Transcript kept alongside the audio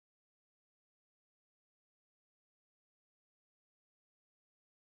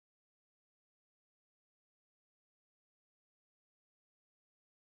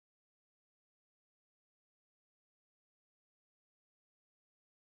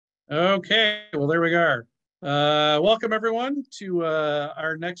Okay, well, there we are. Welcome everyone to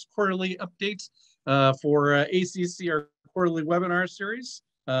our next quarterly update for ACC, our quarterly webinar series.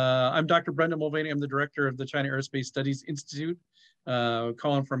 I'm Dr. Brendan Mulvaney. I'm the director of the China Aerospace Studies Institute,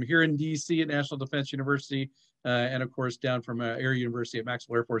 calling from here in DC at National Defense University, and of course down from Air University at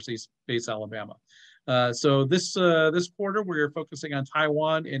Maxwell Air Force Base, Alabama. So this quarter, we're focusing on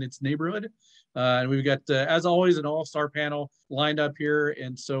Taiwan and its neighborhood. And we've got, as always, an all-star panel lined up here.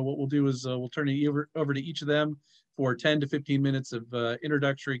 And so what we'll do is we'll turn it over to each of them for 10 to 15 minutes of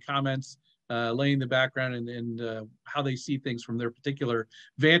introductory comments, laying the background and how they see things from their particular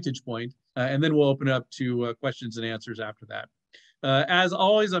vantage point. And then we'll open it up to questions and answers after that. As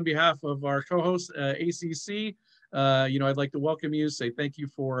always, on behalf of our co-host, ACC, I'd like to welcome you, say thank you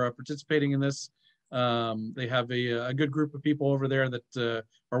for participating in this. They have a good group of people over there that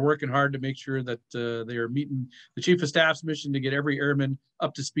are working hard to make sure that they are meeting the Chief of Staff's mission to get every airman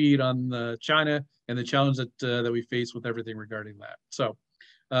up to speed on China and the challenge that we face with everything regarding that. So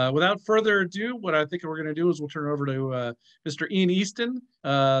without further ado, what I think we're going to do is we'll turn it over to Mr. Ian Easton.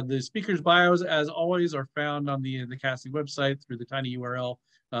 The speakers' bios, as always, are found on the CASI website through the tiny URL.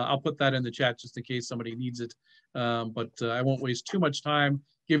 I'll put that in the chat just in case somebody needs it, but I won't waste too much time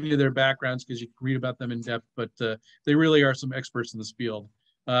giving you their backgrounds because you can read about them in depth, but they really are some experts in this field.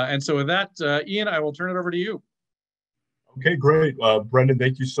 And so with that, Ian, I will turn it over to you. Okay, great. Brendan,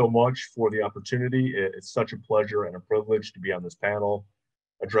 thank you so much for the opportunity. It's such a pleasure and a privilege to be on this panel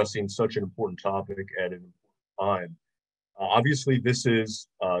addressing such an important topic at an important time. Obviously, this is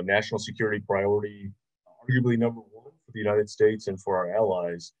a national security priority, arguably number one for the United States and for our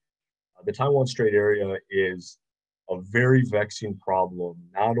allies. The Taiwan Strait area is a very vexing problem,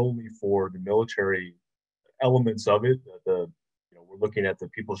 not only for the military elements of it. We're looking at the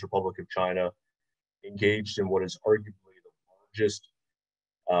People's Republic of China engaged in what is arguably the largest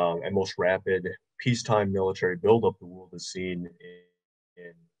and most rapid peacetime military buildup the world has seen in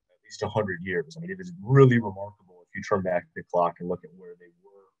at least 100 years. I mean, it is really remarkable if you turn back the clock and look at where they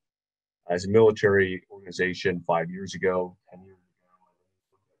were as a military organization 5 years ago, 10 years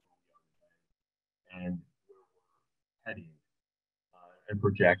ago, and heading and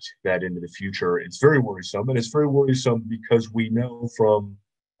project that into the future. It's very worrisome, and it's very worrisome because we know from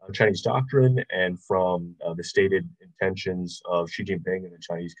Chinese doctrine and from the stated intentions of Xi Jinping and the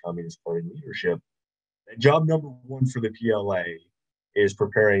Chinese Communist Party leadership that job number one for the PLA is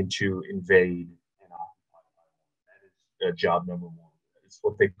preparing to invade and occupy Taiwan. That is job number one. It's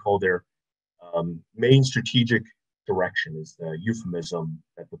what they call their main strategic direction, is the euphemism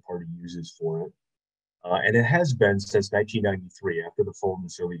that the party uses for it. And it has been since 1993, after the fall of the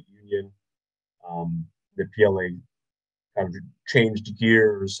Soviet Union. The PLA kind of changed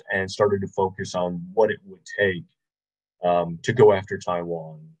gears and started to focus on what it would take to go after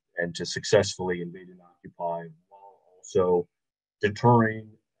Taiwan and to successfully invade and occupy, while also deterring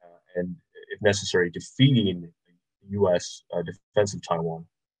and, if necessary, defeating the U.S. Defense of Taiwan.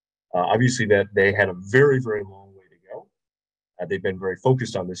 Obviously, that they had a very, very long way to go. They've been very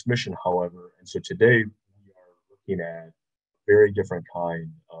focused on this mission, however, and so today we are looking at a very different kind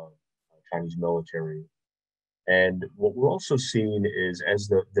of Chinese military. And what we're also seeing is,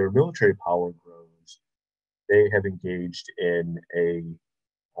 as their military power grows, they have engaged in a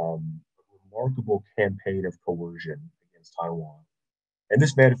remarkable campaign of coercion against Taiwan. And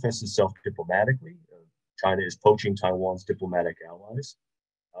this manifests itself diplomatically. China is poaching Taiwan's diplomatic allies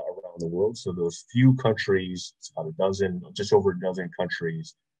around the world. So those few countries, it's about a dozen, just over a dozen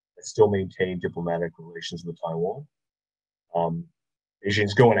countries that still maintain diplomatic relations with Taiwan.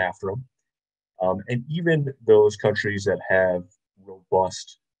 Beijing's going after them. And even those countries that have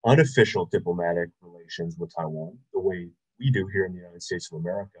robust, unofficial diplomatic relations with Taiwan, the way we do here in the United States of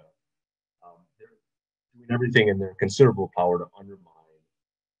America, they're doing everything in their considerable power to undermine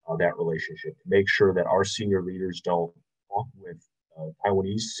that relationship, to make sure that our senior leaders don't talk with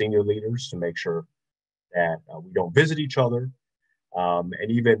Taiwanese senior leaders, to make sure that we don't visit each other.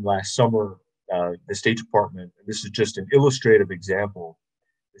 And even last summer, the State Department, and this is just an illustrative example,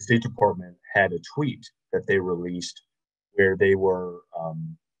 the State Department had a tweet that they released where they were,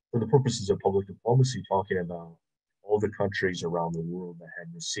 for the purposes of public diplomacy, talking about all the countries around the world that had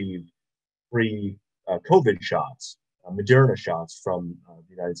received free COVID shots, Moderna shots from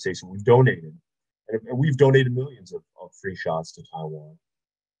the United States, and we've donated. And we've donated millions of free shots to Taiwan.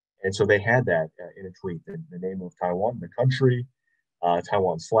 And so they had that in a tweet, the name of Taiwan, the country,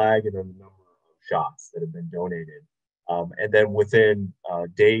 Taiwan's flag, and then the number of shots that have been donated. And then within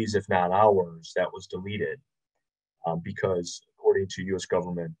days, if not hours, that was deleted because, according to U.S.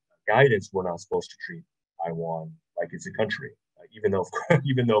 government guidance, we're not supposed to treat Taiwan like it's a country, like even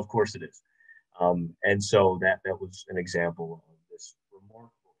though of course it is. And so that was an example of this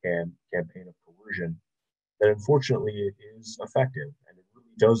remarkable campaign of coercion that unfortunately it is effective, and it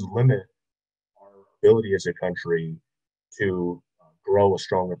really does limit our ability as a country to grow a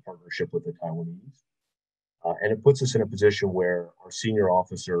stronger partnership with the Taiwanese. And it puts us in a position where our senior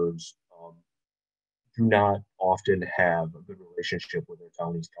officers do not often have a good relationship with their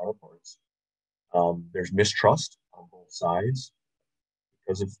Taiwanese counterparts. There's mistrust on both sides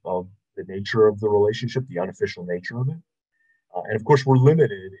because of the nature of the relationship, the unofficial nature of it. And of course, we're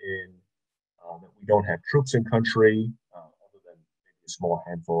limited in that we don't have troops in country, other than maybe a small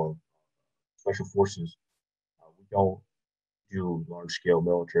handful of special forces. We don't do large-scale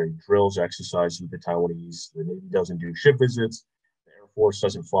military drills, exercises with the Taiwanese. The Navy doesn't do ship visits. The Air Force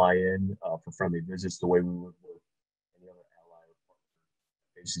doesn't fly in for friendly visits the way we would with any other ally or partner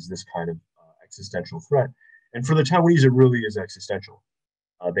that faces this kind of existential threat. And for the Taiwanese, it really is existential.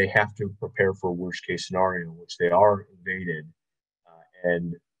 They have to prepare for a worst-case scenario, which they are invaded,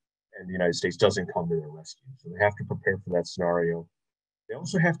 and the United States doesn't come to their rescue. So they have to prepare for that scenario. They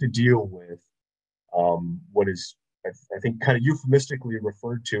also have to deal with what is, I think, kind of euphemistically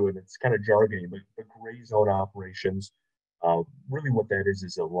referred to, and it's kind of jargony, but the gray zone operations. Really what that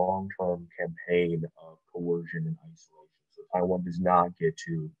is a long-term campaign of coercion and isolation. So Taiwan does not get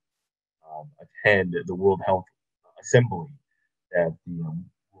to attend the World Health Assembly that the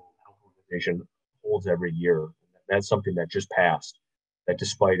World Health Organization holds every year. That's something that just passed, that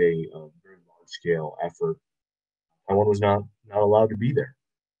despite a very large-scale effort, Taiwan was not allowed to be there.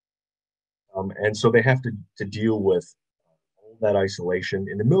 And so they have to deal with all that isolation.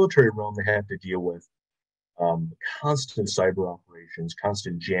 In the military realm, they have to deal with constant cyber operations,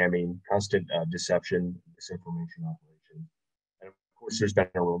 constant jamming, constant deception, disinformation operations. And of course, there's been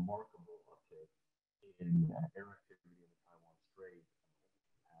a remarkable uptick in air activity in the Taiwan Strait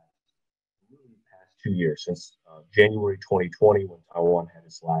really past 2 years, since January 2020, when Taiwan had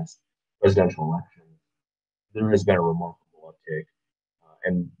its last presidential election. There has been a remarkable uptick.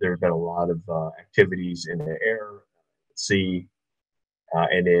 And there have been a lot of activities in the air, at sea,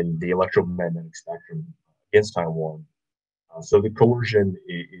 and in the electromagnetic spectrum against Taiwan. So the coercion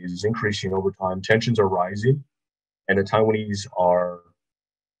is increasing over time. Tensions are rising, and the Taiwanese are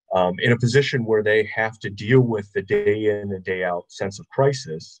in a position where they have to deal with the day in and day out sense of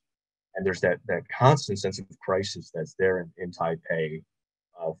crisis. And there's that constant sense of crisis that's there in Taipei,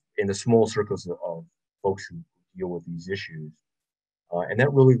 in the small circles of folks who deal with these issues. And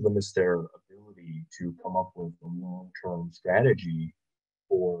that really limits their ability to come up with a long-term strategy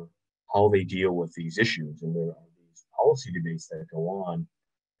for how they deal with these issues. And there are these policy debates that go on,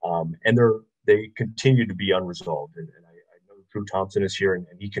 and they continue to be unresolved. And I know Drew Thompson is here, and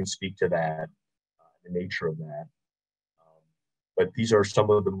he can speak to that, the nature of that. But these are some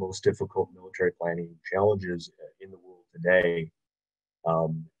of the most difficult military planning challenges in the world today.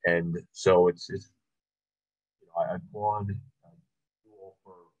 And so it's I applaud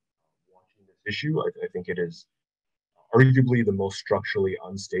for watching this issue. I think it is arguably the most structurally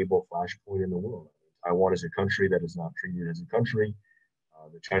unstable flashpoint in the world. Taiwan is a country that is not treated as a country.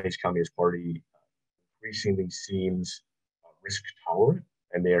 The Chinese Communist Party increasingly seems risk tolerant,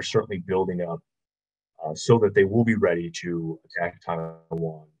 and they are certainly building up so that they will be ready to attack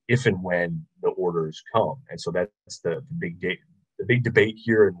Taiwan if and when the orders come. And so that's the big debate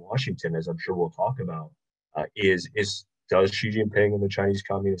here in Washington, as I'm sure we'll talk about, is does Xi Jinping and the Chinese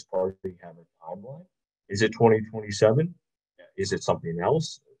Communist Party have a timeline? Is it 2027? Is it something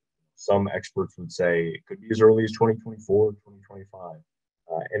else? Some experts would say it could be as early as 2024, 2025.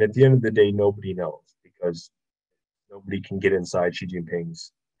 And at the end of the day, nobody knows, because nobody can get inside Xi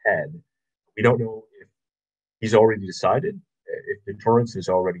Jinping's head. We don't know if he's already decided, if deterrence has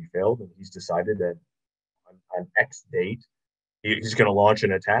already failed, and he's decided that on X date, he's going to launch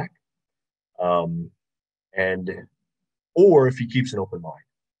an attack. Or if he keeps an open mind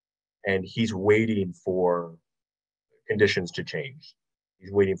and he's waiting for conditions to change.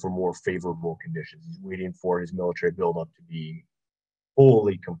 He's waiting for more favorable conditions. He's waiting for his military buildup to be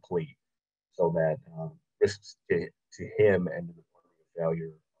fully complete, so that risks to him and to the party of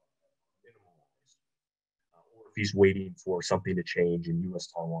failure are minimalized. Or if he's waiting for something to change in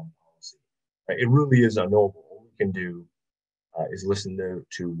U.S.-Taiwan policy. It really is unknowable. All we can do is listen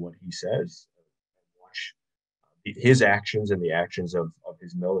to what he says, and watch his actions and the actions of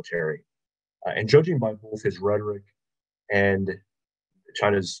his military. And judging by both his rhetoric and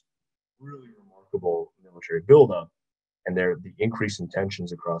China's really remarkable military buildup and the increase in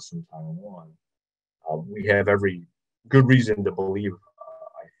tensions across from Taiwan, we have every good reason to believe,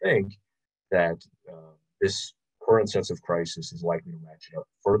 I think, that this current sense of crisis is likely to ratchet up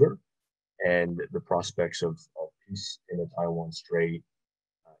further, and the prospects of peace in the Taiwan Strait,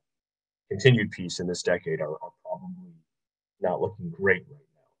 continued peace in this decade, are probably not looking great right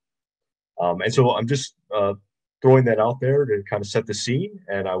now. And so I'm just throwing that out there to kind of set the scene,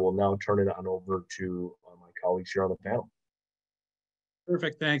 and I will now turn it on over to my colleagues here on the panel.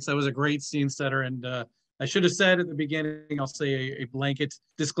 Perfect, thanks. That was a great scene setter, and I should have said at the beginning, I'll say a blanket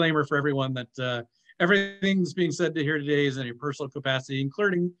disclaimer for everyone that everything's being said here today is in a personal capacity,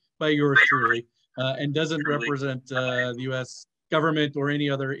 including by yours truly, and doesn't represent the U.S. government or any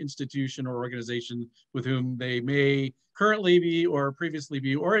other institution or organization with whom they may currently be or previously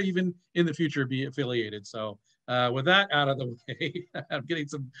be, or even in the future be affiliated. So with that out of the way, I'm getting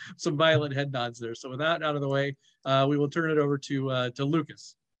some violent head nods there. So with that out of the way, we will turn it over to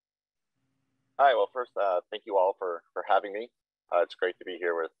Lukas. Hi, well, first, thank you all for having me. It's great to be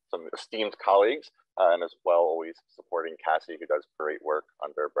here with some esteemed colleagues, and as well always supporting CASI, who does great work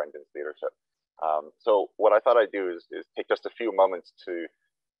under Brendan's leadership. So what I thought I'd do is take just a few moments to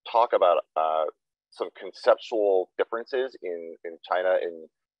talk about some conceptual differences in China and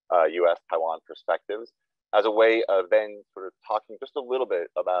US-Taiwan perspectives, as a way of then sort of talking just a little bit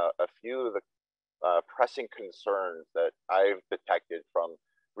about a few of the pressing concerns that I've detected from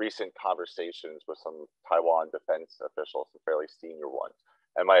recent conversations with some Taiwan defense officials, some fairly senior ones.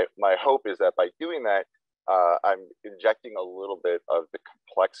 And my hope is that by doing that, I'm injecting a little bit of the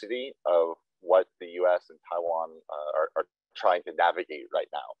complexity of what the US and Taiwan are trying to navigate right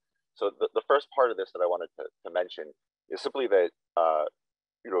now. So the first part of this that I wanted to mention is simply that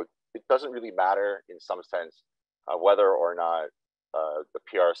it doesn't really matter in some sense whether or not the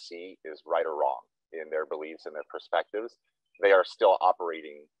PRC is right or wrong in their beliefs and their perspectives. They are still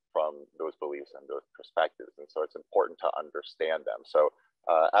operating from those beliefs and those perspectives. And so it's important to understand them. So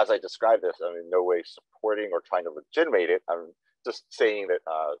as I describe this, I'm in no way supporting or trying to legitimate it. I'm just saying that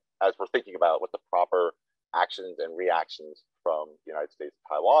as we're thinking about what the proper actions and reactions from the United States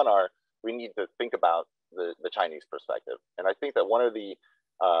and Taiwan are, we need to think about the Chinese perspective. And I think that one of the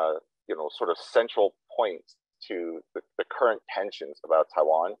sort of central points to the current tensions about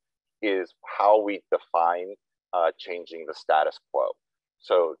Taiwan is how we define changing the status quo.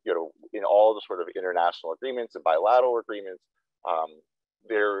 So, in all the sort of international agreements and bilateral agreements,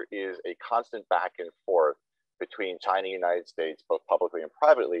 there is a constant back and forth between China and the United States, both publicly and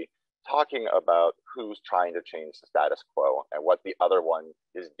privately, talking about who's trying to change the status quo and what the other one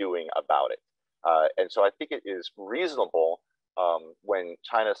is doing about it. And so I think it is reasonable when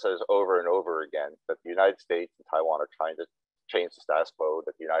China says over and over again that the United States and Taiwan are trying to change the status quo,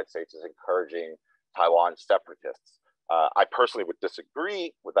 that the United States is encouraging Taiwan separatists. I personally would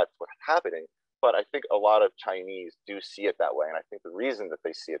disagree with that's what's happening, but I think a lot of Chinese do see it that way. And I think the reason that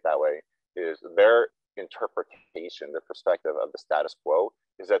they see it that way is their interpretation, their perspective of the status quo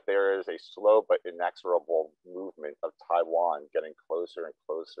is that there is a slow but inexorable movement of Taiwan getting closer and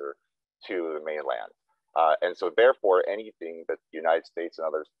closer to the mainland. And so therefore, anything that the United States and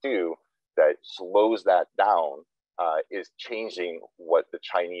others do that slows that down is changing what the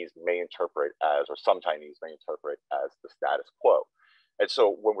Chinese may interpret as, or some Chinese may interpret as, the status quo. And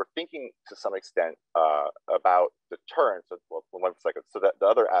so when we're thinking to some extent about deterrence, well, 1 second. So that the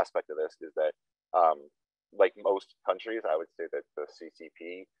other aspect of this is that, like most countries, I would say that the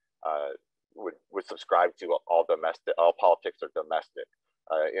CCP would subscribe to all politics are domestic,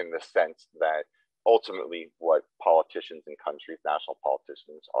 in the sense that ultimately what politicians in countries, national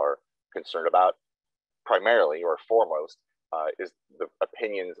politicians, are concerned about primarily or foremost is the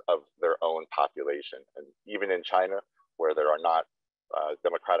opinions of their own population. And even in China, where there are not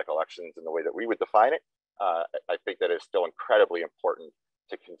democratic elections in the way that we would define it, I think that it's still incredibly important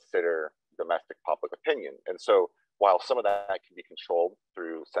to consider domestic public opinion. And so while some of that can be controlled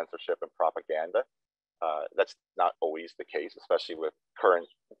through censorship and propaganda, that's not always the case, especially with current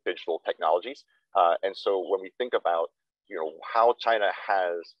digital technologies. And so when we think about how China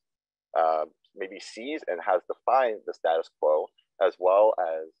has maybe sees and has defined the status quo, as well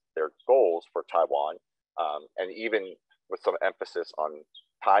as their goals for Taiwan, and even with some emphasis on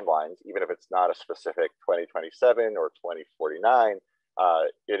timelines, even if it's not a specific 2027 or 2049,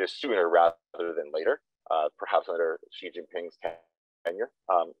 it is sooner rather than later, perhaps under Xi Jinping's tenure.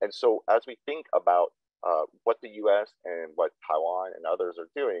 And so as we think about what the US and what Taiwan and others are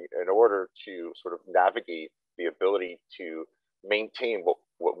doing in order to sort of navigate the ability to maintain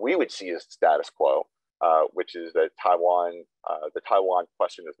what we would see as status quo, which is that the Taiwan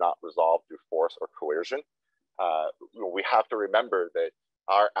question is not resolved through force or coercion. We have to remember that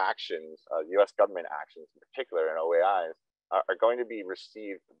our actions, US government actions in particular, and OAIs, are going to be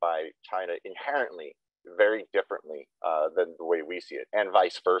received by China inherently very differently than the way we see it, and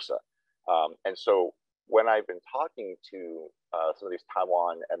vice versa. And so when I've been talking to some of these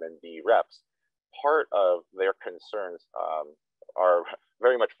Taiwan MND reps, part of their concerns are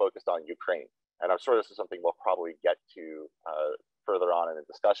very much focused on Ukraine. And I'm sure this is something we'll probably get to further on in the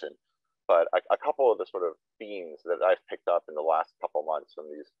discussion. But a couple of the sort of themes that I've picked up in the last couple months from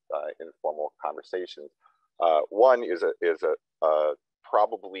these informal conversations. One is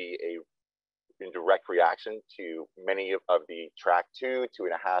probably a direct reaction to many of the track 2,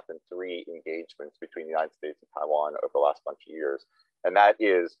 2.5, and 3 engagements between the United States and Taiwan over the last bunch of years. And that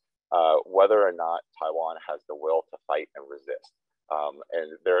is whether or not Taiwan has the will to fight and resist.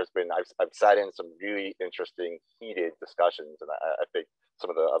 And there's been, I've sat in some really interesting, heated discussions, and I think some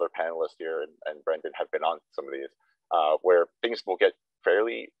of the other panelists here and Brendan have been on some of these, where things will get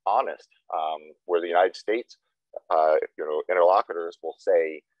fairly honest, where the United States, interlocutors will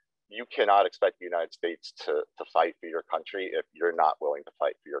say, you cannot expect the United States to fight for your country if you're not willing to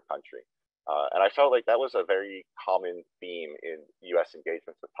fight for your country. And I felt like that was a very common theme in US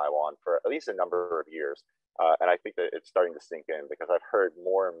engagements with Taiwan for at least a number of years. And I think that it's starting to sink in, because I've heard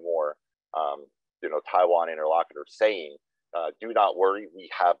more and more, Taiwan interlocutors saying, do not worry, we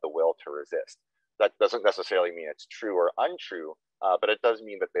have the will to resist. That doesn't necessarily mean it's true or untrue, but it does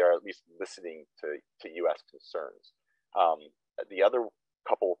mean that they are at least listening to US concerns. The other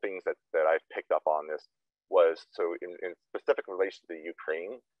couple of things that I've picked up on this was, so in specific relation to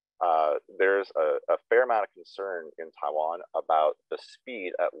Ukraine, there's a fair amount of concern in Taiwan about the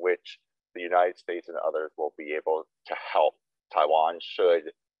speed at which the United States and others will be able to help Taiwan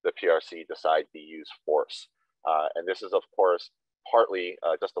should the PRC decide to use force. And this is, of course, partly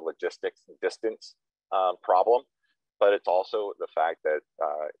just a logistics distance problem, but it's also the fact that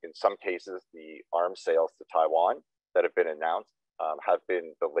in some cases, the arms sales to Taiwan that have been announced have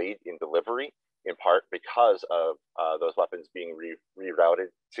been delayed in delivery, in part because of those weapons being rerouted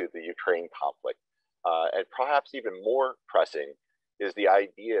to the Ukraine conflict. And perhaps even more pressing is the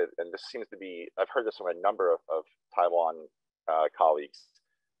idea, and this seems to be, I've heard this from a number of Taiwan colleagues,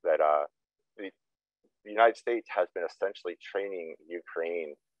 that the United States has been essentially training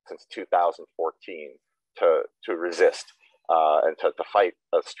Ukraine since 2014 to resist and to fight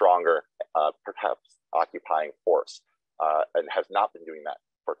a stronger, perhaps occupying force, and has not been doing that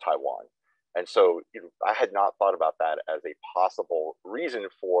for Taiwan. And so I had not thought about that as a possible reason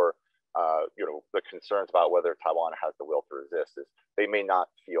for the concerns about whether Taiwan has the will to resist. Is they may not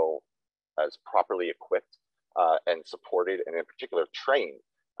feel as properly equipped and supported, and in particular trained.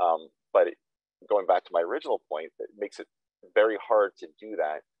 But going back to my original point, it makes it very hard to do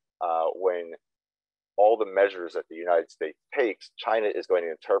that when all the measures that the United States takes, China is going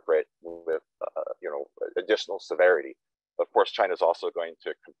to interpret with additional severity. Of course, China is also going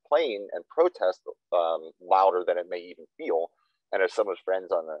to complain and protest louder than it may even feel. And as some of his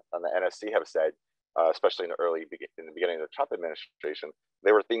friends on the NSC have said, especially in the beginning of the Trump administration,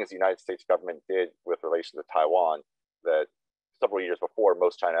 there were things the United States government did with relation to Taiwan that several years before,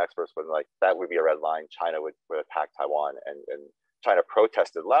 most China experts would like, that would be a red line. China would attack Taiwan, and China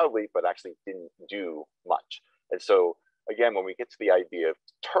protested loudly, but actually didn't do much. And so again, when we get to the idea of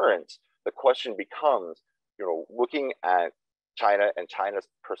deterrence, the question becomes, looking at China and China's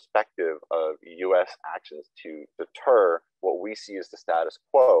perspective of US actions to deter what we see as the status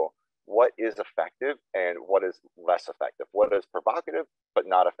quo, what is effective and what is less effective? What is provocative but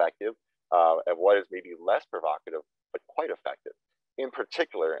not effective? And what is maybe less provocative but quite effective? In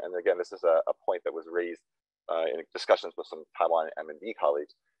particular, and again, this is a point that was raised in discussions with some Taiwan M&D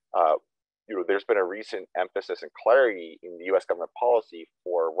colleagues, there's been a recent emphasis and clarity in the US government policy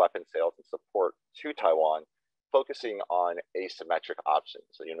for weapon sales and support to Taiwan, focusing on asymmetric options.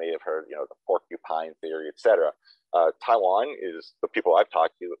 So you may have heard, the porcupine theory, et cetera. Taiwan is, the people I've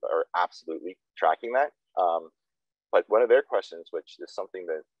talked to are absolutely tracking that. But one of their questions, which is something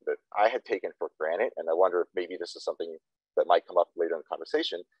that I had taken for granted, and I wonder if maybe this is something that might come up later in the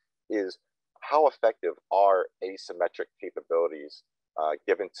conversation, is how effective are asymmetric capabilities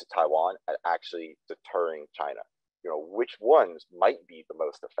given to Taiwan at actually deterring China? Which ones might be the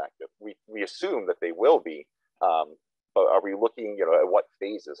most effective? We assume that they will be, but are we looking, at what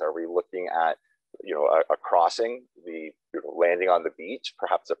phases? Are we looking at, a crossing, the landing on the beach,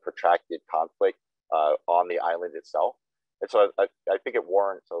 perhaps a protracted conflict on the island itself? And so I think it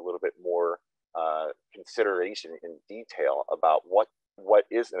warrants a little bit more consideration in detail about what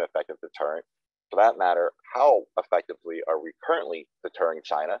is an effective deterrent. For that matter, how effectively are we currently deterring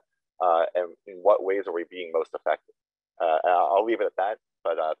China, and in what ways are we being most effective? I'll leave it at that,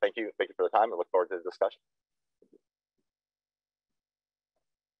 but thank you for the time, and look forward to the discussion.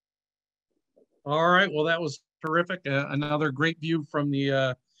 All right. Well, that was terrific. Another great view from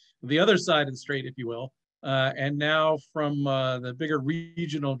the other side of the strait, if you will. And now from the bigger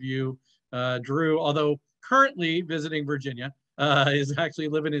regional view, Drew, although currently visiting Virginia, is actually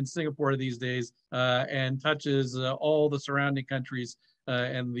living in Singapore these days and touches all the surrounding countries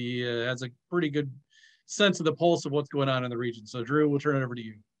and has a pretty good sense of the pulse of what's going on in the region. So, Drew, we'll turn it over to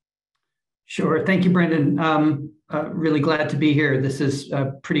you. Sure. Thank you, Brendan. Really glad to be here. This is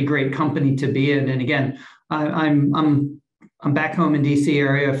a pretty great company to be in. And again, I'm back home in DC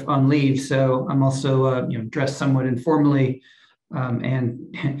area on leave, so I'm also dressed somewhat informally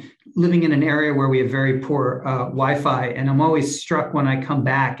and living in an area where we have very poor Wi-Fi. And I'm always struck when I come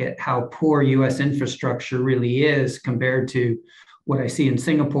back at how poor U.S. infrastructure really is compared to what I see in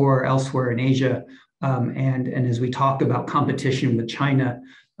Singapore, elsewhere in Asia. And as we talk about competition with China,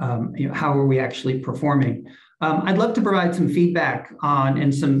 how are we actually performing? I'd love to provide some feedback on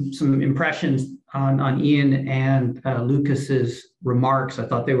and some impressions on Ian and Lukas's remarks. I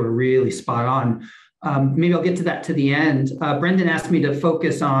thought they were really spot on. Maybe I'll get to that to the end. Brendan asked me to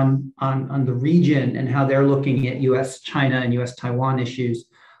focus on the region and how they're looking at U.S.-China and U.S.-Taiwan issues.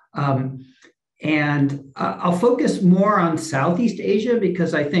 And I'll focus more on Southeast Asia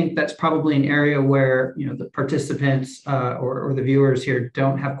because I think that's probably an area where the participants or the viewers here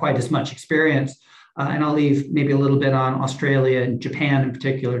don't have quite as much experience. And I'll leave maybe a little bit on Australia and Japan in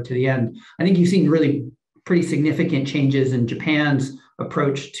particular to the end. I think you've seen really pretty significant changes in Japan's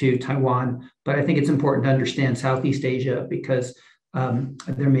approach to Taiwan, but I think it's important to understand Southeast Asia because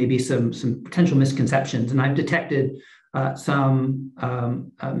there may be some potential misconceptions. And I've detected some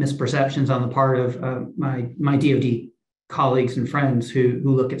misperceptions on the part of my DoD colleagues and friends who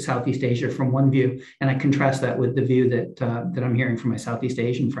look at Southeast Asia from one view, and I contrast that with the view that I'm hearing from my Southeast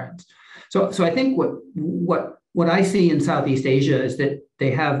Asian friends. So I think what I see in Southeast Asia is that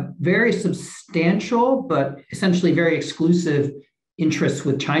they have very substantial but essentially very exclusive interests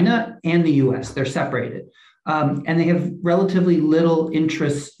with China and the U.S. They're separated, and they have relatively little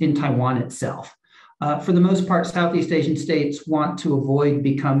interest in Taiwan itself. For the most part, Southeast Asian states want to avoid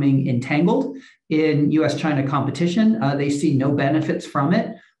becoming entangled in U.S.-China competition. They see no benefits from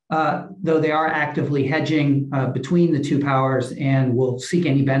it, though they are actively hedging between the two powers and will seek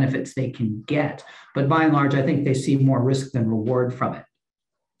any benefits they can get. But by and large, I think they see more risk than reward from it.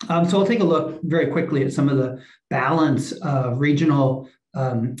 So I'll take a look very quickly at some of the balance of regional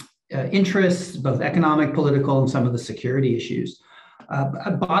interests, both economic, political, and some of the security issues.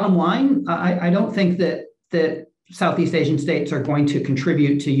 Bottom line, I don't think that Southeast Asian states are going to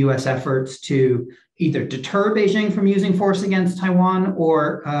contribute to U.S. efforts to either deter Beijing from using force against Taiwan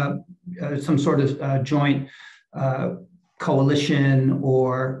or some sort of joint coalition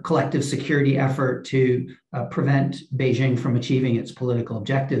or collective security effort to prevent Beijing from achieving its political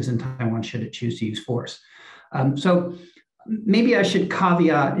objectives in Taiwan should it choose to use force. So maybe I should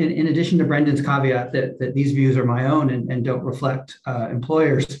caveat, in addition to Brendan's caveat, that these views are my own and don't reflect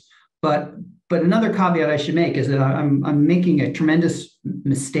employers. But another caveat I should make is that I'm making a tremendous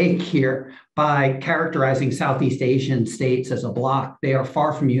mistake here by characterizing Southeast Asian states as a bloc. They are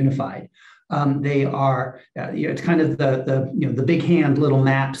far from unified. They are, it's kind of the big hand, little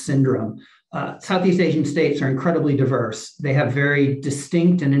map syndrome. Southeast Asian states are incredibly diverse. They have very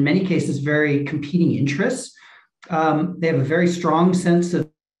distinct and in many cases very competing interests. They have a very strong sense of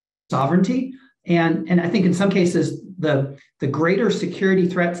sovereignty. And I think in some cases, the greater security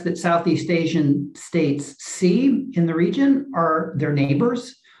threats that Southeast Asian states see in the region are their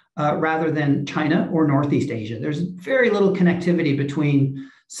neighbors rather than China or Northeast Asia. There's very little connectivity between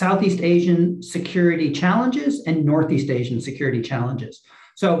Southeast Asian security challenges and Northeast Asian security challenges.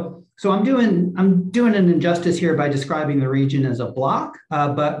 So I'm doing an injustice here by describing the region as a bloc,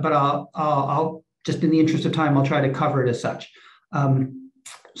 but I'll just in the interest of time, I'll try to cover it as such.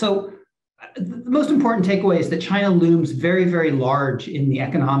 So the most important takeaway is that China looms very, very large in the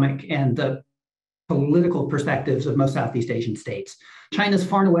economic and the political perspectives of most Southeast Asian states. China is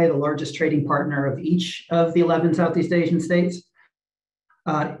far and away the largest trading partner of each of the 11 Southeast Asian states.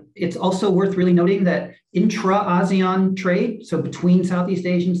 It's also worth really noting that intra-ASEAN trade, so between Southeast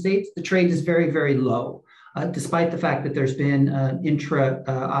Asian states, the trade is very, very low, despite the fact that there's been an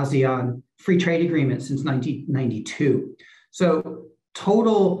intra-ASEAN free trade agreement since 1992. So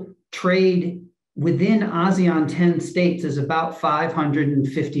total trade within ASEAN 10 states is about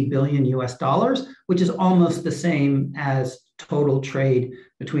 $550 billion US, which is almost the same as total trade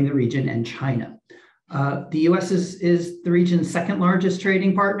between the region and China. The US is the region's second largest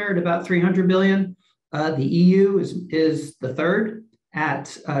trading partner at about 300 billion. The EU is the third.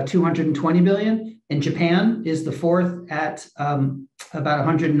 at 220 billion, and Japan is the fourth at about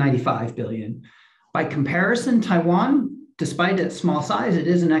 195 billion. By comparison, Taiwan, despite its small size, it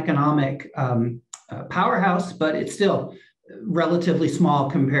is an economic powerhouse, but it's still relatively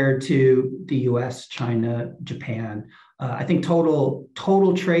small compared to the US, China, Japan. I think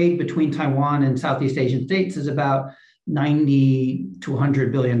total trade between Taiwan and Southeast Asian states is about $90 to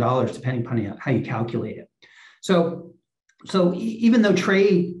 $100 billion, depending upon how you calculate it. So even though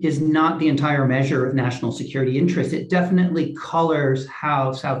trade is not the entire measure of national security interest, it definitely colors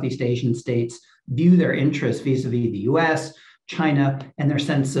how Southeast Asian states view their interests vis-a-vis the US, China, and their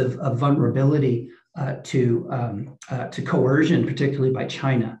sense of vulnerability to coercion, particularly by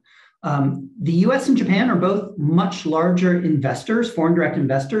China. The US and Japan are both much larger investors, foreign direct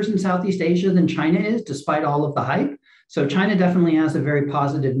investors in Southeast Asia than China is, despite all of the hype. So China definitely has a very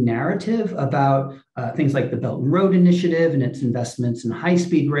positive narrative about things like the Belt and Road Initiative and its investments in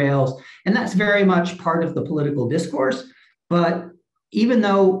high-speed rails. And that's very much part of the political discourse. But even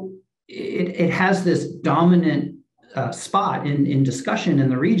though it has this dominant spot in discussion in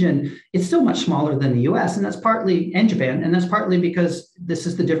the region, it's still much smaller than the US, and Japan. And that's partly because this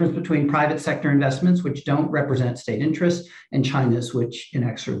is the difference between private sector investments, which don't represent state interests, and China's, which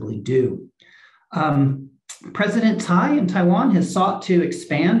inexorably do. President Tsai in Taiwan has sought to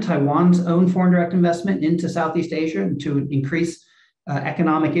expand Taiwan's own foreign direct investment into Southeast Asia and to increase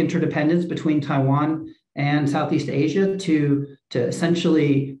economic interdependence between Taiwan and Southeast Asia to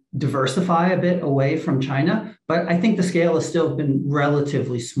essentially diversify a bit away from China. But I think the scale has still been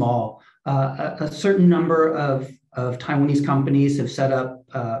relatively small. A certain number of Taiwanese companies have set up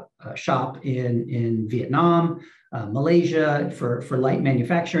a shop in Vietnam, Malaysia for light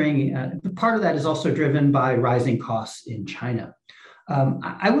manufacturing. Part of that is also driven by rising costs in China.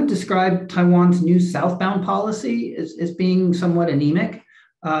 I would describe Taiwan's new southbound policy as being somewhat anemic.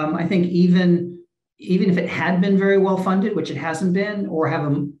 I think even if it had been very well funded, which it hasn't been, or have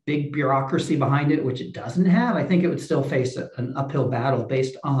a big bureaucracy behind it, which it doesn't have, I think it would still face an uphill battle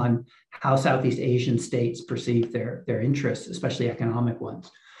based on how Southeast Asian states perceive their interests, especially economic ones.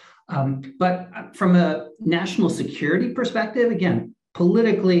 But from a national security perspective, again,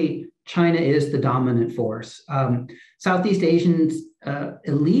 politically, China is the dominant force. Southeast Asian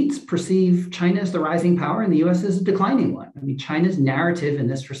elites perceive China as the rising power and the US as a declining one. I mean, China's narrative in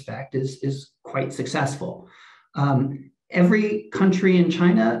this respect is quite successful. Every country in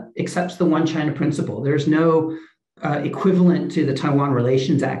China accepts the One China principle. There's no equivalent to the Taiwan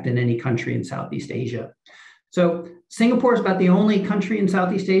Relations Act in any country in Southeast Asia. So Singapore is about the only country in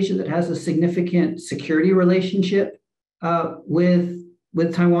Southeast Asia that has a significant security relationship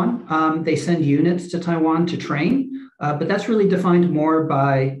with Taiwan. They send units to Taiwan to train, but that's really defined more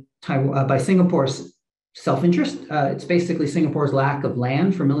by Singapore's self-interest. It's basically Singapore's lack of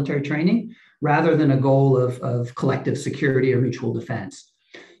land for military training rather than a goal of collective security or mutual defense.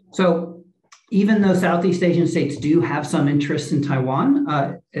 So even though Southeast Asian states do have some interest in Taiwan,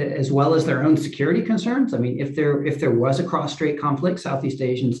 as well as their own security concerns, I mean, if there was a cross-strait conflict, Southeast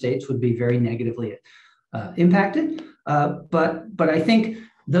Asian states would be very negatively impacted. But I think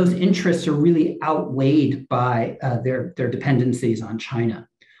those interests are really outweighed by their dependencies on China.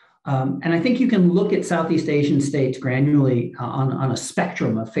 And I think you can look at Southeast Asian states granularly on a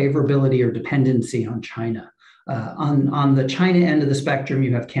spectrum of favorability or dependency on China. On the China end of the spectrum,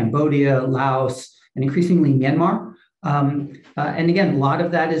 you have Cambodia, Laos, and increasingly Myanmar. And again, a lot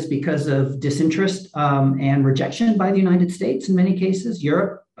of that is because of disinterest and rejection by the United States in many cases.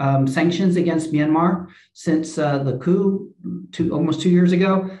 Europe, sanctions against Myanmar since the coup almost 2 years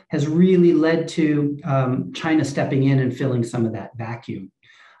ago has really led to China stepping in and filling some of that vacuum.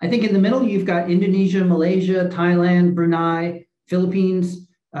 I think in the middle, you've got Indonesia, Malaysia, Thailand, Brunei, Philippines,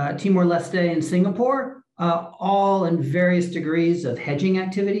 Timor-Leste, and Singapore, all in various degrees of hedging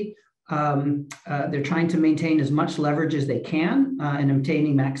activity. They're trying to maintain as much leverage as they can and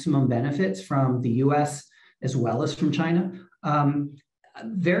obtaining maximum benefits from the US as well as from China.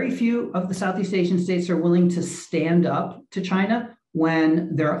 Very few of the Southeast Asian states are willing to stand up to China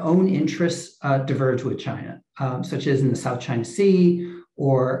when their own interests diverge with China, such as in the South China Sea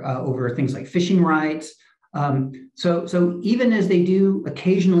or over things like fishing rights. So even as they do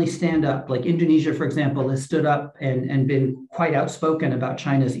occasionally stand up, like Indonesia, for example, has stood up and been quite outspoken about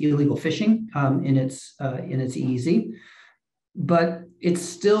China's illegal fishing in its EEZ, but it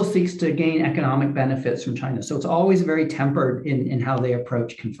still seeks to gain economic benefits from China. So it's always very tempered in how they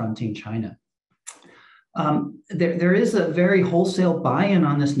approach confronting China. There is a very wholesale buy-in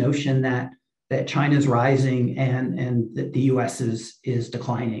on this notion that China's rising and that the US is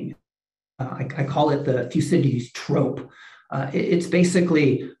declining. I call it the Thucydides trope. It's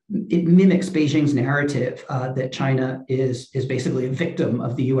basically, it mimics Beijing's narrative that China is basically a victim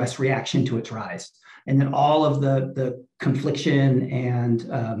of the US reaction to its rise. And that all of the confliction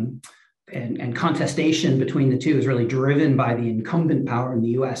and contestation between the two is really driven by the incumbent power in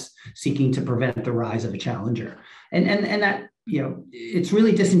the US seeking to prevent the rise of a challenger. And that, it's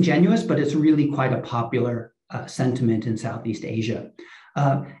really disingenuous, but it's really quite a popular sentiment in Southeast Asia.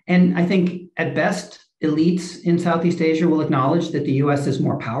 And I think at best, elites in Southeast Asia will acknowledge that the US is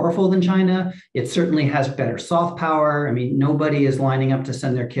more powerful than China. It certainly has better soft power. I mean, nobody is lining up to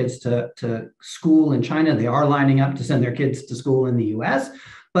send their kids to school in China. They are lining up to send their kids to school in the US.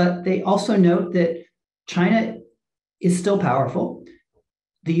 But they also note that China is still powerful.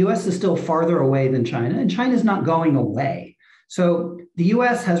 The US is still farther away than China, and China is not going away. So the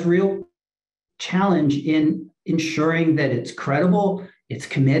US has real challenge in ensuring that it's credible, it's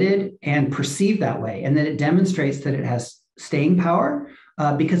committed, and perceived that way, and that it demonstrates that it has staying power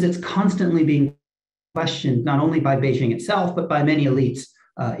because it's constantly being questioned, not only by Beijing itself, but by many elites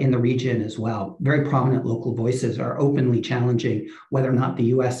in the region as well. Very prominent local voices are openly challenging whether or not the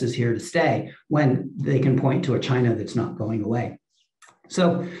US is here to stay when they can point to a China that's not going away.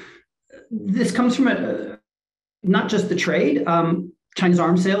 So this comes from not just the trade. China's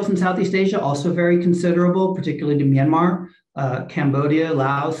arms sales in Southeast Asia also very considerable, particularly to Myanmar, Cambodia,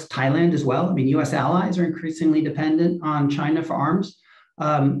 Laos, Thailand as well. I mean, US allies are increasingly dependent on China for arms.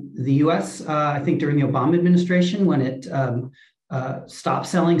 The US, I think during the Obama administration, when it stopped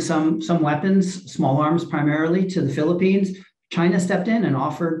selling some weapons, small arms primarily, to the Philippines, China stepped in and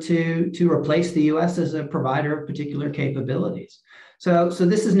offered to replace the US as a provider of particular capabilities. So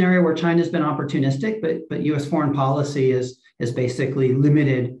this is an area where China's been opportunistic, but US foreign policy has basically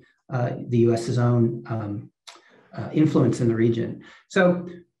limited the US's own influence in the region. So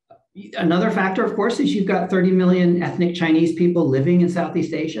another factor, of course, is you've got 30 million ethnic Chinese people living in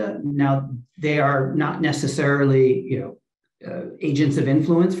Southeast Asia. Now, they are not necessarily, agents of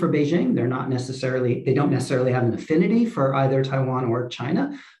influence for Beijing. They don't necessarily have an affinity for either Taiwan or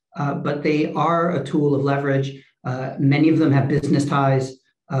China, but they are a tool of leverage. Many of them have business ties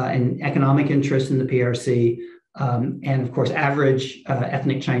and economic interests in the PRC. And of course, average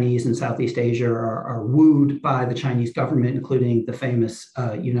ethnic Chinese in Southeast Asia are wooed by the Chinese government, including the famous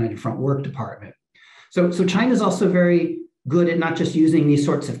United Front Work Department. So China is also very good at not just using these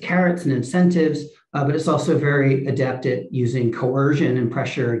sorts of carrots and incentives, but it's also very adept at using coercion and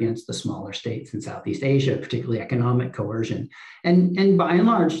pressure against the smaller states in Southeast Asia, particularly economic coercion. And by and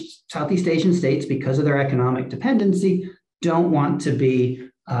large, Southeast Asian states, because of their economic dependency, don't want to be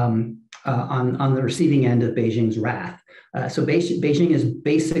on the receiving end of Beijing's wrath. So Beijing has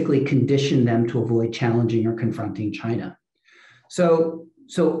basically conditioned them to avoid challenging or confronting China. So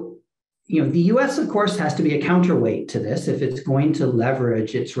the US, of course, has to be a counterweight to this if it's going to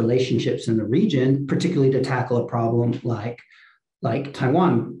leverage its relationships in the region, particularly to tackle a problem like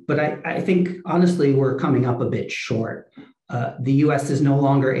Taiwan. But I think, honestly, we're coming up a bit short. The US is no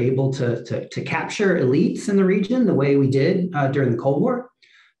longer able to capture elites in the region the way we did during the Cold War.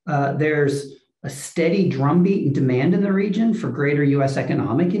 There's a steady drumbeat and demand in the region for greater US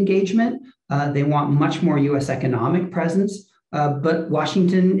economic engagement. They want much more US economic presence, but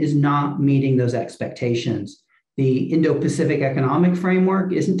Washington is not meeting those expectations. The Indo-Pacific Economic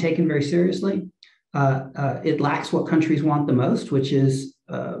Framework isn't taken very seriously. It lacks what countries want the most, which is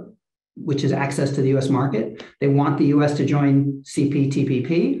access to the US market. They want the US to join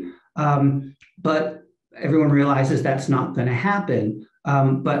CPTPP, but everyone realizes that's not going to happen.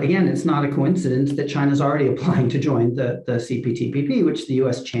 But again, it's not a coincidence that China's already applying to join the CPTPP, which the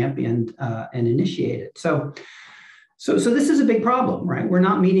US championed and initiated. So this is a big problem, right? We're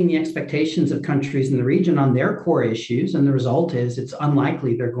not meeting the expectations of countries in the region on their core issues. And the result is it's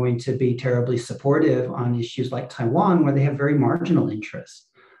unlikely they're going to be terribly supportive on issues like Taiwan, where they have very marginal interests.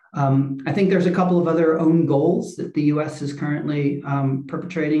 I think there's a couple of other own goals that the US is currently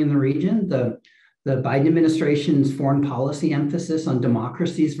perpetrating in the region. The Biden administration's foreign policy emphasis on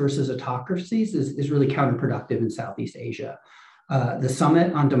democracies versus autocracies is really counterproductive in Southeast Asia. The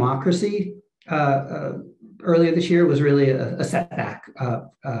summit on democracy earlier this year was really a setback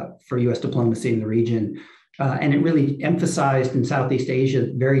for US diplomacy in the region. And it really emphasized in Southeast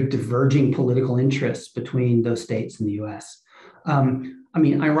Asia very diverging political interests between those states and the US.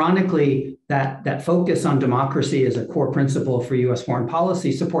 Ironically, that focus on democracy as a core principle for US foreign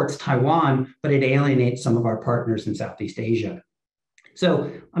policy supports Taiwan, but it alienates some of our partners in Southeast Asia.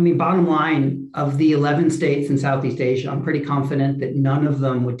 So, bottom line, of the 11 states in Southeast Asia, I'm pretty confident that none of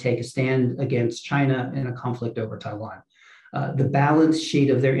them would take a stand against China in a conflict over Taiwan. The balance sheet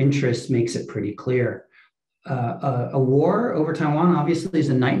of their interests makes it pretty clear. a war over Taiwan obviously is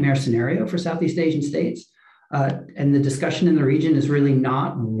a nightmare scenario for Southeast Asian states. And the discussion in the region is really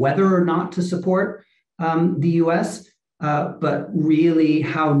not whether or not to support the US, but really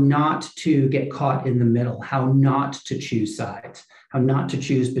how not to get caught in the middle, how not to choose sides, how not to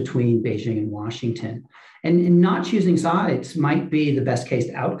choose between Beijing and Washington. And not choosing sides might be the best case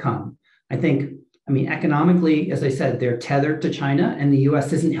outcome. I mean, economically, as I said, they're tethered to China, and the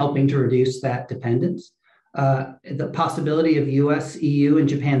US isn't helping to reduce that dependence. The possibility of US, EU, and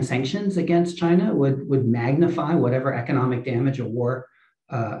Japan sanctions against China would magnify whatever economic damage a war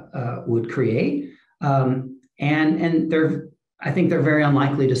would create. And I think they're very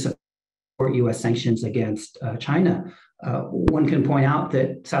unlikely to support US sanctions against China. One can point out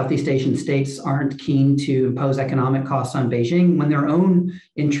that Southeast Asian states aren't keen to impose economic costs on Beijing when their own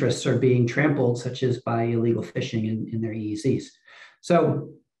interests are being trampled, such as by illegal fishing in their EEZs. So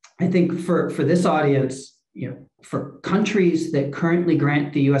I think for this audience, for countries that currently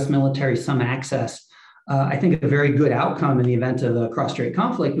grant the US military some access, I think a very good outcome in the event of a cross-strait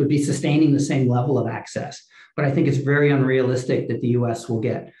conflict would be sustaining the same level of access. But I think it's very unrealistic that the US will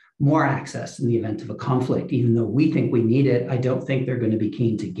get more access in the event of a conflict. Even though we think we need it, I don't think they're going to be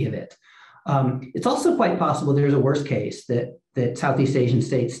keen to give it. It's also quite possible there's a worst case that Southeast Asian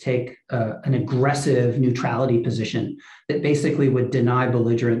states take an aggressive neutrality position that basically would deny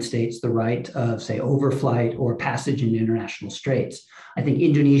belligerent states the right of, say, overflight or passage in international straits. I think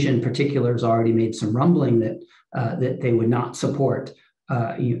Indonesia in particular has already made some rumbling that they would not support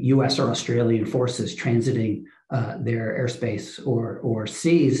US or Australian forces transiting their airspace or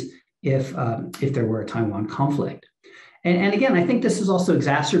seas if there were a Taiwan conflict. And again, I think this is also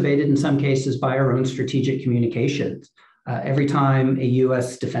exacerbated in some cases by our own strategic communications. Every time a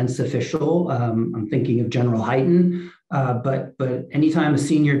US defense official, I'm thinking of General Hyten, but anytime a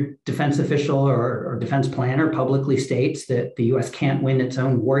senior defense official or defense planner publicly states that the US can't win its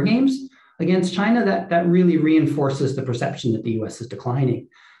own war games against China, that really reinforces the perception that the US is declining.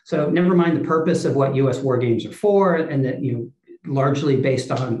 So never mind the purpose of what US war games are for, and that largely based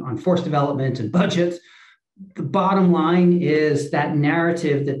on force development and budgets. The bottom line is that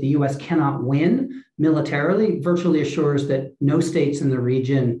narrative that the US cannot win militarily virtually assures that no states in the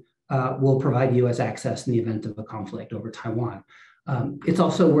region will provide US access in the event of a conflict over Taiwan. It's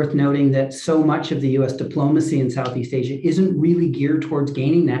also worth noting that so much of the US diplomacy in Southeast Asia isn't really geared towards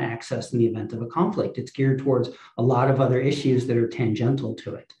gaining that access in the event of a conflict. It's geared towards a lot of other issues that are tangential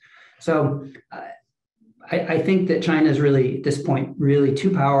to it. So I think that China is really, at this point, really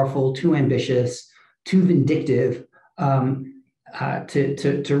too powerful, too ambitious, too vindictive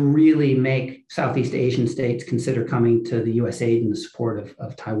to really make Southeast Asian states consider coming to the US aid in the support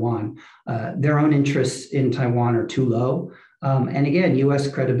of Taiwan. Their own interests in Taiwan are too low. And again, US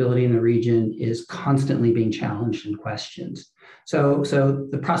credibility in the region is constantly being challenged and questioned. So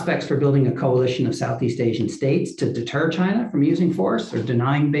the prospects for building a coalition of Southeast Asian states to deter China from using force or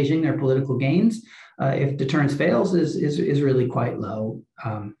denying Beijing their political gains, if deterrence fails, is really quite low.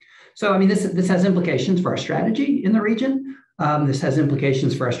 So, I mean, this has implications for our strategy in the region. This has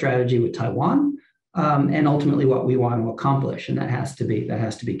implications for our strategy with Taiwan, and ultimately what we want to accomplish, and that has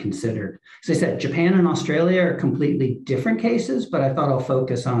to be considered. As I said, Japan and Australia are completely different cases, but I thought I'll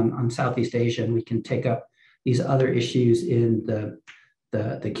focus on Southeast Asia, and we can take up these other issues in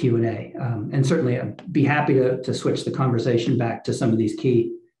the Q&A. And certainly I'd be happy to switch the conversation back to some of these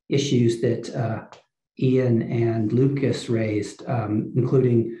key issues that Ian and Lukas raised,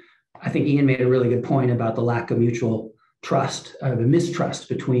 including, I think Ian made a really good point about the lack of mutual trust, the mistrust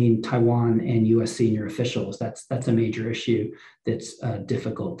between Taiwan and US senior officials. That's a major issue that's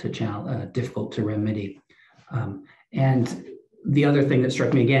difficult to remedy. And the other thing that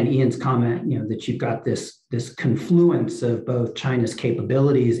struck me, again, Ian's comment, that you've got this confluence of both China's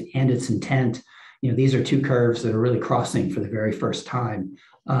capabilities and its intent. These are two curves that are really crossing for the very first time.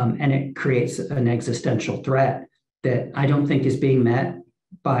 And it creates an existential threat that I don't think is being met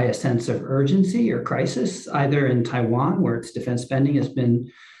by a sense of urgency or crisis, either in Taiwan, where its defense spending has been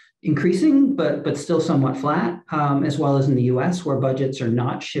increasing, but still somewhat flat, as well as in the US, where budgets are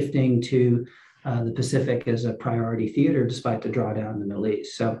not shifting to the Pacific as a priority theater, despite the drawdown in the Middle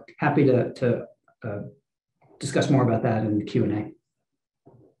East. So happy to discuss more about that in the Q&A.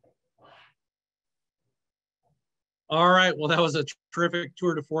 All right, well, that was a terrific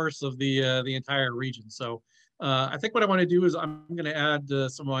tour de force of the entire region. So I think what I want to do is I'm going to add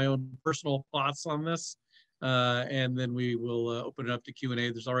some of my own personal thoughts on this, and then we will open it up to Q&A.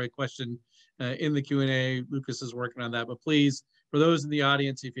 There's already a question in the Q&A. Lukas is working on that, but please for those in the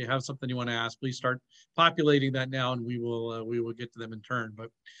audience, if you have something you want to ask, please start populating that now, and we will get to them in turn. But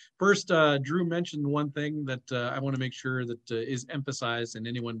first, Drew mentioned one thing that I want to make sure that is emphasized, and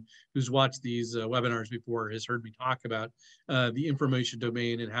anyone who's watched these webinars before has heard me talk about the information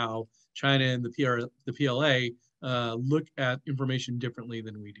domain and how China and the PLA look at information differently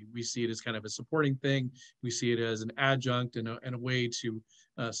than we do. We see it as kind of a supporting thing. We see it as an adjunct and a way to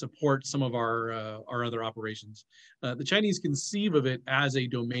support some of our other operations. The Chinese conceive of it as a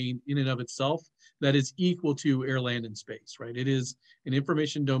domain in and of itself that is equal to air, land, and space, right? It is an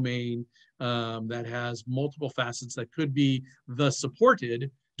information domain that has multiple facets that could be the supported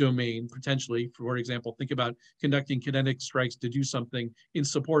domain potentially. For example, think about conducting kinetic strikes to do something in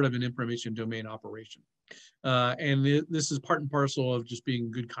support of an information domain operation. And this is part and parcel of just being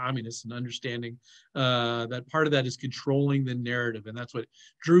good communists and understanding that part of that is controlling the narrative. And that's what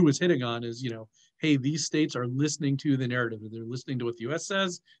Drew was hitting on is, hey, these states are listening to the narrative. They're listening to what the US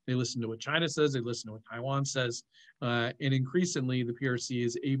says, they listen to what China says, they listen to what Taiwan says. And increasingly, the PRC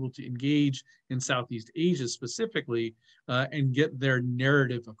is able to engage in Southeast Asia specifically and get their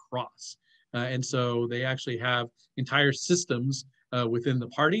narrative across. And so they actually have entire systems within the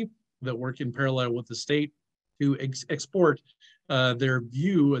party that work in parallel with the state to export their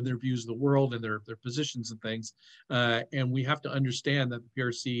view and their views of the world and their positions and things. And we have to understand that the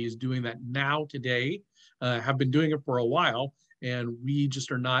PRC is doing that now today, have been doing it for a while, and we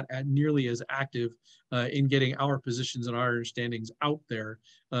just are not nearly as active in getting our positions and our understandings out there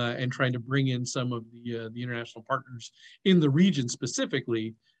and trying to bring in some of the international partners in the region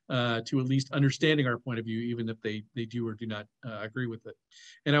specifically to at least understanding our point of view, even if they do or do not agree with it.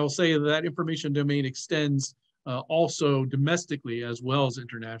 And I will say that information domain extends also domestically as well as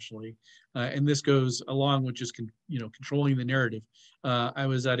internationally. And this goes along with just controlling the narrative. I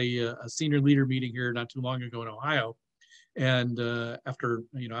was at a senior leader meeting here not too long ago in Ohio. And after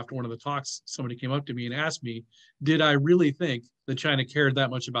one of the talks, somebody came up to me and asked me, did I really think that China cared that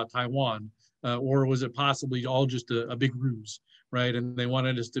much about Taiwan? Or was it possibly all just a big ruse, right? And they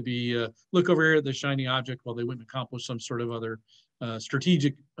wanted us to be, look over here at the shiny object while they wouldn't accomplish some sort of other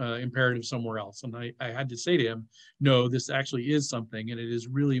strategic imperative somewhere else. And I had to say to him, no, this actually is something, and it is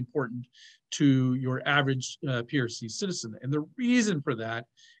really important to your average PRC citizen. And the reason for that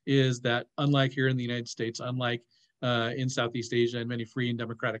is that unlike here in the United States, unlike in Southeast Asia and many free and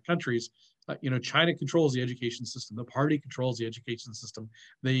democratic countries, China controls the education system. The party controls the education system.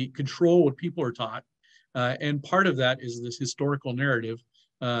 They control what people are taught. And part of that is this historical narrative.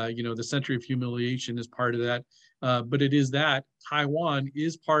 The century of humiliation is part of that. But it is that Taiwan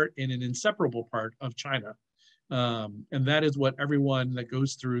is part and an inseparable part of China. And that is what everyone that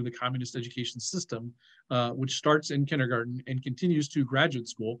goes through the communist education system, which starts in kindergarten and continues to graduate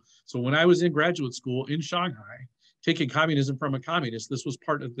school. So when I was in graduate school in Shanghai, taking communism from a communist, this was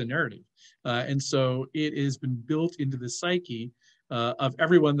part of the narrative. And so it has been built into the psyche of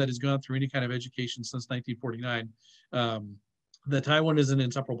everyone that has gone through any kind of education since 1949, that Taiwan is an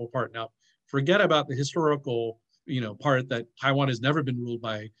inseparable part. Now, forget about the historical part that Taiwan has never been ruled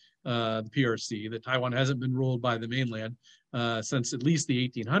by the PRC, that Taiwan hasn't been ruled by the mainland since at least the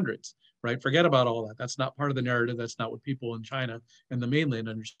 1800s, right? Forget about all that. That's not part of the narrative. That's not what people in China and the mainland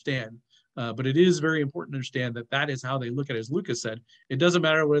understand. But it is very important to understand that that is how they look at it. As Lukas said, it doesn't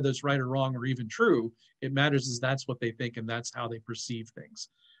matter whether it's right or wrong or even true. It matters is that's what they think and that's how they perceive things.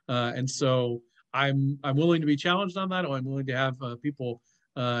 And so I'm willing to be challenged on that, or I'm willing to have people,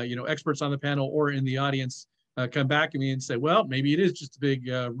 experts on the panel or in the audience come back to me and say, well, maybe it is just a big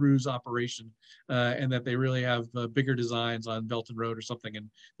ruse operation and that they really have bigger designs on Belt and Road or something, and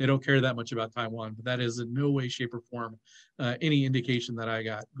they don't care that much about Taiwan. But that is in no way, shape, or form any indication that I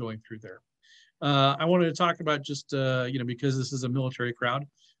got going through there. I wanted to talk about just, because this is a military crowd,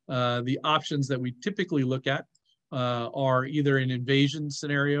 the options that we typically look at are either an invasion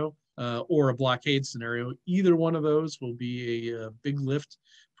scenario or a blockade scenario. Either one of those will be a big lift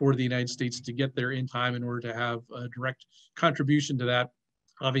for the United States to get there in time in order to have a direct contribution to that.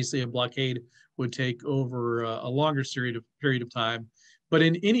 Obviously, a blockade would take over a longer period of time. But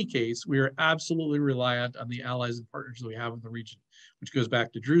in any case, we are absolutely reliant on the allies and partners that we have in the region, which goes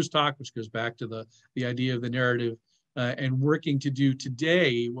back to Drew's talk, which goes back to the idea of the narrative and working to do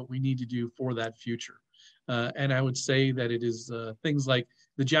today what we need to do for that future. And I would say that it is things like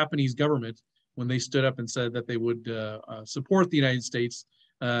the Japanese government, when they stood up and said that they would support the United States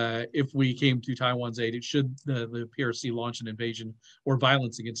if we came to Taiwan's aid, it should the PRC launch an invasion or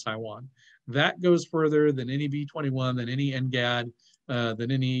violence against Taiwan. That goes further than any B-21, than any NGAD,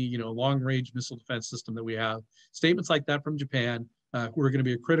 than any long-range missile defense system that we have. Statements like that from Japan, who are going to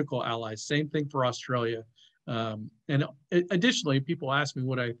be a critical ally. Same thing for Australia. And additionally, people ask me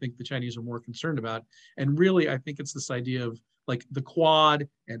what I think the Chinese are more concerned about. And really, I think it's this idea of like the Quad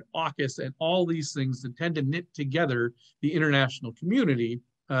and AUKUS and all these things that tend to knit together the international community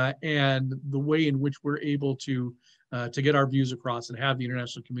and the way in which we're able to get our views across and have the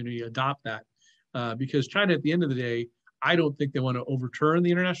international community adopt that. Because China, at the end of the day, I don't think they want to overturn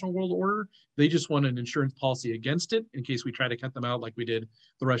the international world order. They just want an insurance policy against it in case we try to cut them out like we did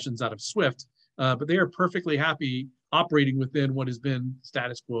the Russians out of SWIFT. But they are perfectly happy operating within what has been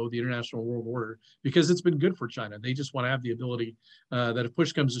status quo, the international world order, because it's been good for China. They just want to have the ability that if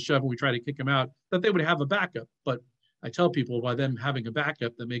push comes to shove and we try to kick them out, that they would have a backup. But I tell people by them having a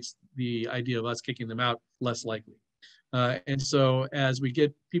backup, that makes the idea of us kicking them out less likely. And so as we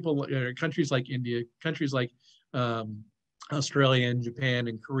get people, countries like India, countries like Australia and Japan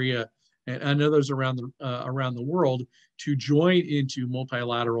and Korea, and others around the world to join into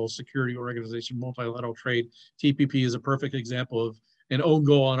multilateral security organization, multilateral trade. TPP is a perfect example of an own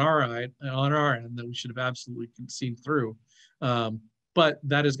goal on our end that we should have absolutely seen through. But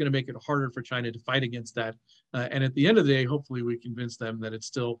that is going to make it harder for China to fight against that. And at the end of the day, hopefully we convince them that it's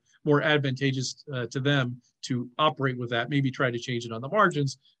still more advantageous to them to operate with that, maybe try to change it on the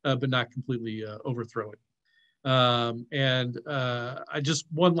margins, but not completely overthrow it. I just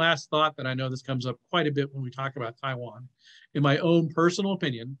one last thought that I know this comes up quite a bit when we talk about Taiwan. In my own personal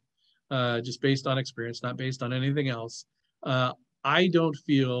opinion, just based on experience, not based on anything else, I don't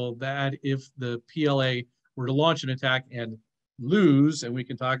feel that if the PLA were to launch an attack and lose, and we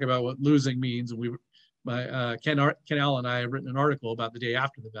can talk about what losing means, and Ken Al and I have written an article about the day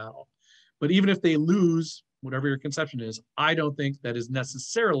after the battle. But even if they lose, whatever your conception is, I don't think that is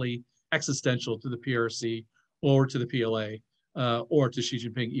necessarily existential to the PRC or to the PLA or to Xi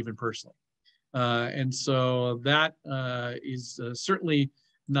Jinping even personally. And so that is certainly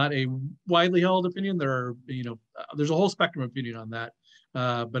not a widely held opinion. There's a whole spectrum of opinion on that,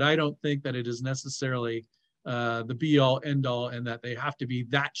 but I don't think that it is necessarily the be all end all, and that they have to be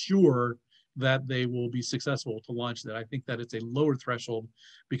that sure that they will be successful to launch that. I think that it's a lower threshold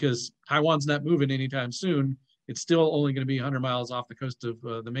because Taiwan's not moving anytime soon. It's still only going to be 100 miles off the coast of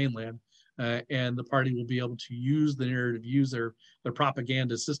the mainland. And the party will be able to use the narrative, use their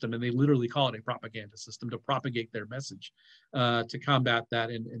propaganda system, and they literally call it a propaganda system, to propagate their message, to combat that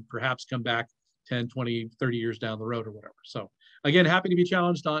and perhaps come back 10, 20, 30 years down the road or whatever. So again, happy to be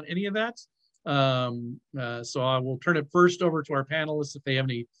challenged on any of that. So I will turn it first over to our panelists if they have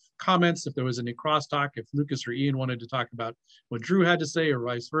any comments, if there was any crosstalk, if Lukas or Ian wanted to talk about what Drew had to say or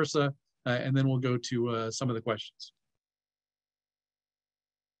vice versa, and then we'll go to some of the questions.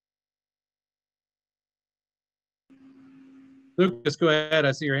 Lukas, go ahead.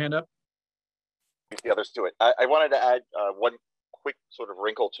 I see your hand up. The others to it. I wanted to add one quick sort of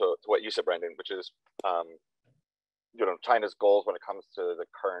wrinkle to what you said, Brendan, which is China's goals when it comes to the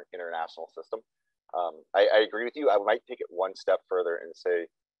current international system. I agree with you. I might take it one step further and say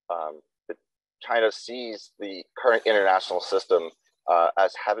that China sees the current international system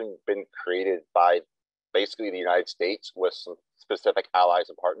as having been created by basically the United States with some specific allies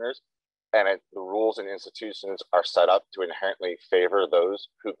and partners. And the rules and institutions are set up to inherently favor those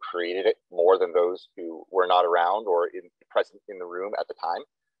who created it more than those who were not around or present in the room at the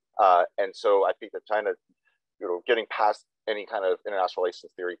time. And so I think that China, getting past any kind of international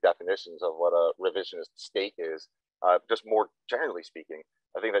relations theory definitions of what a revisionist state is, just more generally speaking,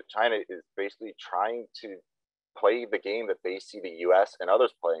 I think that China is basically trying to play the game that they see the US and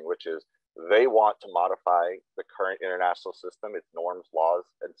others playing, which is they want to modify the current international system, its norms, laws,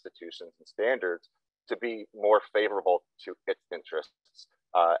 institutions, and standards to be more favorable to its interests.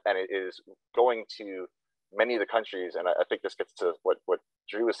 And it is going to many of the countries, and I think this gets to what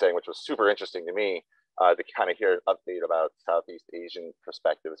Drew was saying, which was super interesting to me, to kind of hear an update about Southeast Asian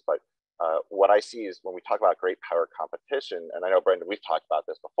perspectives. But what I see is when we talk about great power competition, and I know, Brendan, we've talked about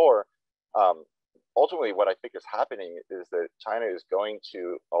this before, ultimately, what I think is happening is that China is going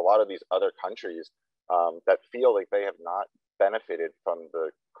to a lot of these other countries that feel like they have not benefited from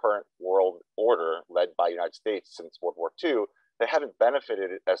the current world order led by the United States since World War II. They haven't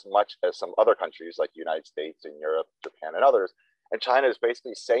benefited as much as some other countries like the United States and Europe, Japan, and others. And China is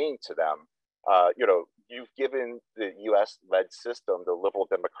basically saying to them, you've given the US-led system, the liberal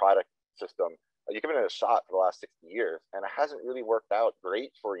democratic system, you've given it a shot for the last 60 years, and it hasn't really worked out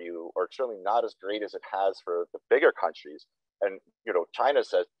great for you, or certainly not as great as it has for the bigger countries. And China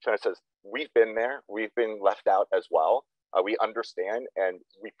says, we've been there, we've been left out as well. We understand, and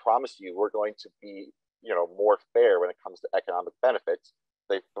we promise you we're going to be, more fair when it comes to economic benefits.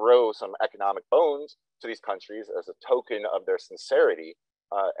 They throw some economic bones to these countries as a token of their sincerity.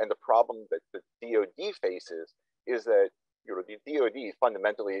 And the problem that the DoD faces is that the DoD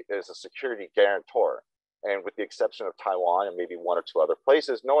fundamentally is a security guarantor. And with the exception of Taiwan and maybe one or two other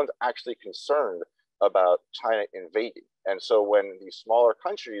places, no one's actually concerned about China invading. And so when these smaller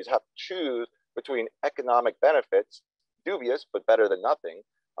countries have to choose between economic benefits, dubious but better than nothing,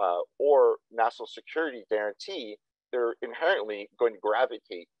 or national security guarantee, they're inherently going to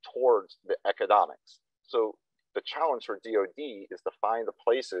gravitate towards the economics. So the challenge for DoD is to find the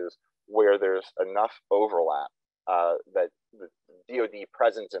places where there's enough overlap that the DoD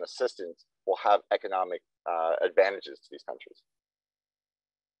presence and assistance will have economic advantages to these countries.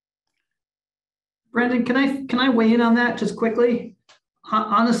 Brendan, can I weigh in on that just quickly?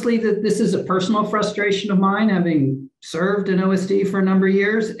 Honestly, this is a personal frustration of mine, having served in OSD for a number of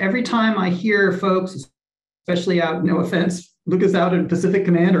years. Every time I hear folks, especially out, no offense, Lukas out in Pacific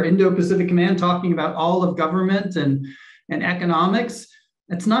Command or Indo-Pacific Command, talking about all of government and economics,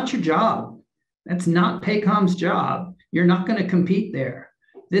 that's not your job. That's not PACOM's job. You're not going to compete there.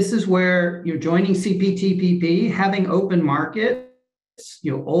 This is where you're joining CPTPP, having open market,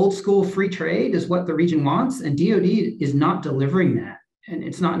 old school free trade is what the region wants, and DoD is not delivering that, and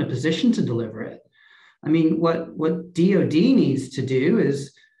it's not in a position to deliver it. I mean, what DoD needs to do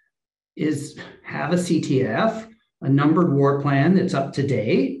is have a CTF, a numbered war plan that's up to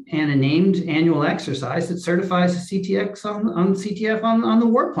date, and a named annual exercise that certifies the CTF on the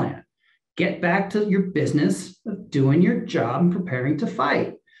war plan. Get back to your business of doing your job and preparing to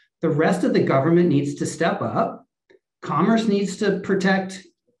fight. The rest of the government needs to step up. Commerce needs to protect,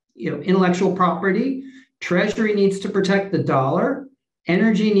 intellectual property. Treasury needs to protect the dollar.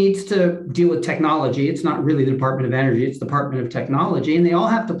 Energy needs to deal with technology. It's not really the Department of Energy, it's the Department of Technology. And they all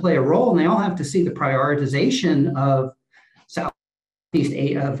have to play a role, and they all have to see the prioritization of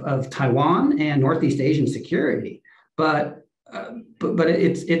of Taiwan and Northeast Asian security. But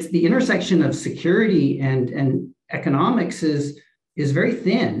it's the intersection of security and economics is very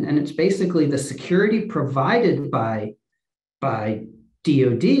thin, and it's basically the security provided by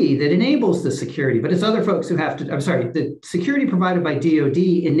DoD that enables the security, but it's other folks who have to, the security provided by DoD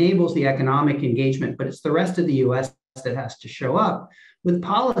enables the economic engagement, but it's the rest of the US that has to show up with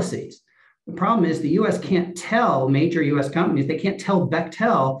policies. The problem is the US can't tell major US companies, they can't tell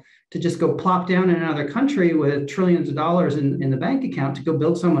Bechtel to just go plop down in another country with trillions of dollars in the bank account to go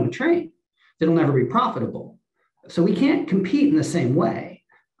build someone a train. That'll never be profitable. So we can't compete in the same way.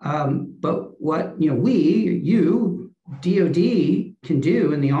 But what DoD can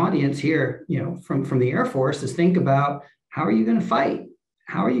do in the audience here, from the Air Force, is think about how are you going to fight?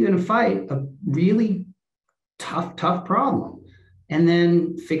 How are you going to fight a really tough problem? And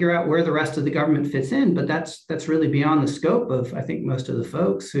then figure out where the rest of the government fits in. But that's really beyond the scope of, I think, most of the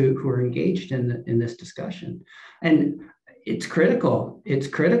folks who are engaged in this discussion. And it's critical. It's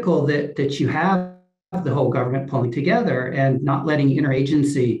critical that you have the whole government pulling together and not letting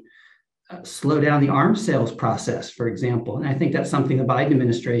interagency slow down the arms sales process, for example. And I think that's something the Biden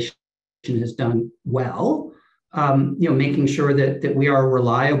administration has done well, making sure that we are a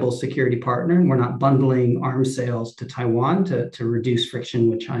reliable security partner and we're not bundling arms sales to Taiwan to reduce friction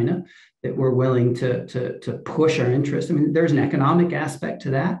with China, that we're willing to push our interests. I mean, there's an economic aspect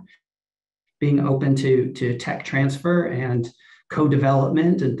to that, being open to tech transfer and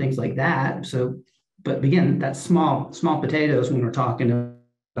co-development and things like that. So, but again, that's small potatoes when we're talking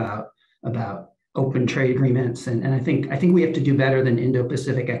about open trade agreements. And I think we have to do better than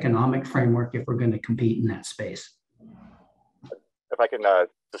Indo-Pacific economic framework if we're going to compete in that space. If I can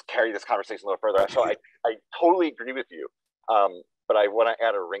just carry this conversation a little further. So I totally agree with you, but I want to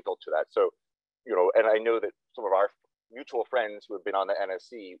add a wrinkle to that. So, and I know that some of our mutual friends who have been on the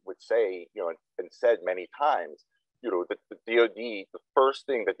NSC would say, and said many times, the DoD, the first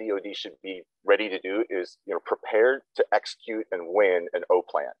thing the DoD should be ready to do is, prepared to execute and win an O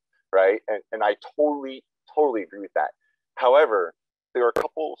plan, right? And I totally agree with that. However, there are a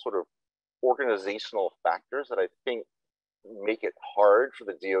couple sort of organizational factors that I think make it hard for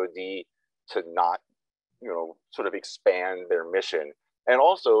the DoD to not, sort of expand their mission and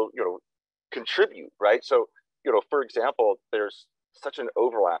also, contribute, right? So, for example, there's such an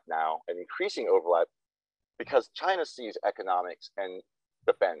overlap now, an increasing overlap, because China sees economics and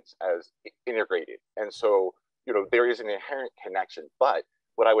defense as integrated. And so, there is an inherent connection. But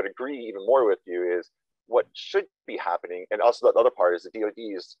what I would agree even more with you is what should be happening. And also the other part is the DoD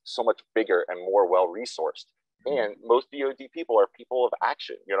is so much bigger and more well-resourced. And most DoD people are people of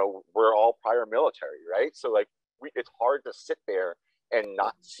action. We're all prior military, right? So it's hard to sit there and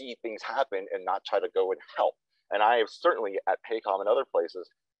not see things happen and not try to go and help. And I have certainly at PACOM and other places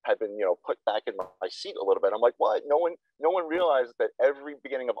had been, put back in my seat a little bit. I'm like, what? No one realized that every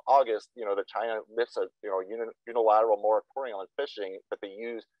beginning of August, that China lifts a, unilateral moratorium on fishing that they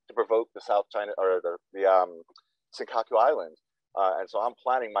use to provoke the South China or the Senkaku Islands. And so I'm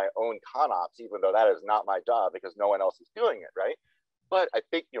planning my own CONOPS, even though that is not my job because no one else is doing it, right? But I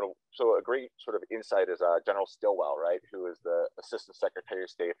think, so a great sort of insight is General Stilwell, right, who is the Assistant Secretary of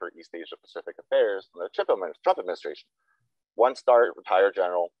State for East Asia Pacific Affairs in the Trump administration. 1-star retired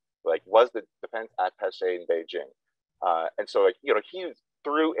general, was the defense attaché in Beijing. And so, he was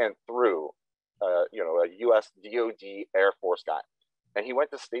through and through, a U.S. DOD Air Force guy. And he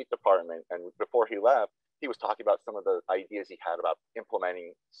went to State Department, and before he left, he was talking about some of the ideas he had about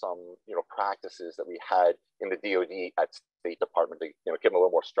implementing some, practices that we had in the DOD at State Department to, give him a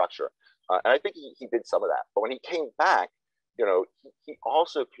little more structure. And I think he did some of that. But when he came back, he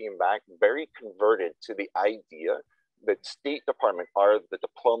also came back very converted to the idea that State Department are the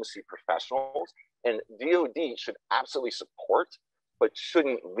diplomacy professionals, and DOD should absolutely support, but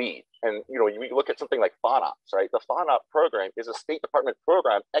shouldn't lead. And you look at something like FONOPS, right? The FONOP program is a State Department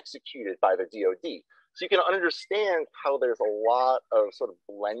program executed by the DOD. So you can understand how there's a lot of sort of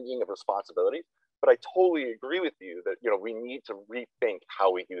blending of responsibilities. But I totally agree with you that we need to rethink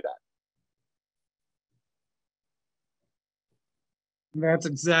how we do that. That's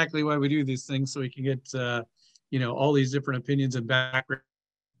exactly why we do these things, so we can get all these different opinions and backgrounds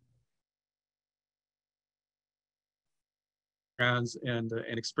and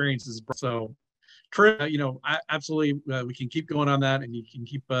experiences. So, absolutely, we can keep going on that, and you can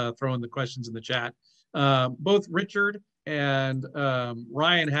keep throwing the questions in the chat. Both Richard and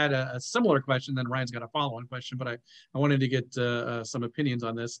Ryan had a similar question. Then Ryan's got a follow-on question, but I wanted to get some opinions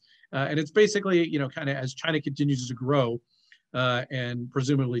on this. And it's basically, kind of as China continues to grow, and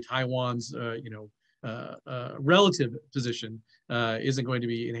presumably Taiwan's, relative position isn't going to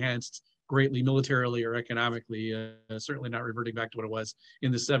be enhanced greatly militarily or economically, certainly not reverting back to what it was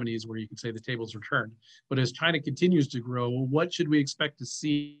in the 70s, where you could say the tables were turned. But as China continues to grow, what should we expect to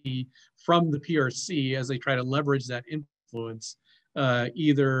see from the PRC as they try to leverage that influence,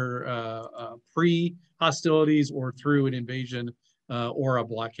 either pre-hostilities or through an invasion or a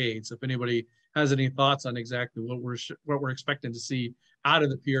blockade? So if anybody has any thoughts on exactly what we're expecting to see out of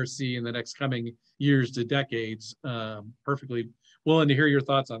the PRC in the next coming years to decades, perfectly willing to hear your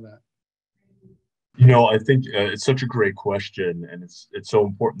thoughts on that. I think it's such a great question, and it's so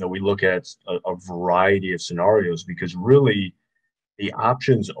important that we look at a variety of scenarios, because really the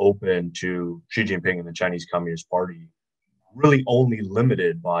options open to Xi Jinping and the Chinese Communist Party really only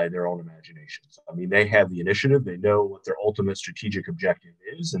limited by their own imaginations. I mean, they have the initiative, they know what their ultimate strategic objective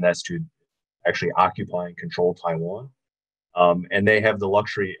is, and that's to actually occupy and control Taiwan. And they have the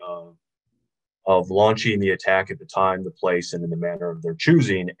luxury of launching the attack at the time, the place, and in the manner of their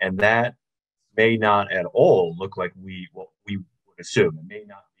choosing, and that may not at all look like what we would assume. It may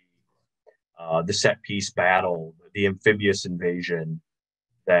not be the set piece battle, the amphibious invasion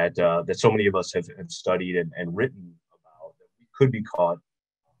that so many of us have studied and written about, that we could be caught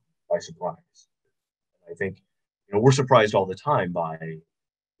by surprise. And I think we're surprised all the time by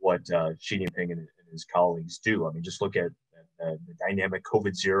what Xi Jinping and his colleagues do. I mean, just look at the dynamic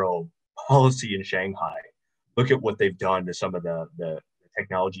COVID-0 policy in Shanghai. Look at what they've done to some of the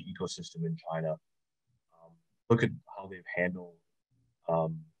technology ecosystem in China. Look at how they've handled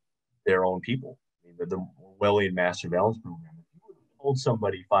their own people. I mean, the Orwellian mass surveillance program. If you would have told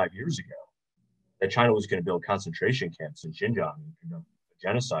somebody 5 years ago that China was going to build concentration camps in Xinjiang and conduct a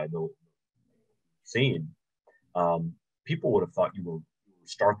genocide, the scene, people would have thought you were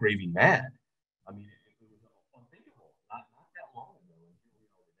stark raving mad. I mean, it was unthinkable not that long ago.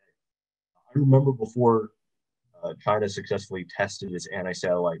 I remember before China successfully tested its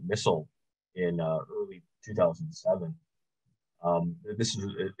anti-satellite missile in early 2007. This is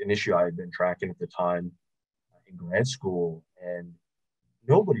an issue I had been tracking at the time in grad school, and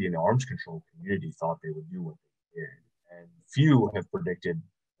nobody in the arms control community thought they would do what they did. And few have predicted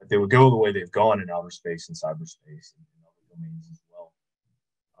that they would go the way they've gone in outer space and cyberspace and in other domains as well.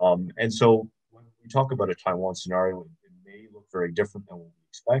 And so when we talk about a Taiwan scenario, it may look very different than what we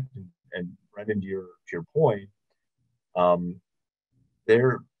expect. And Brendan, to your point,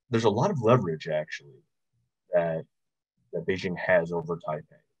 there's a lot of leverage actually that Beijing has over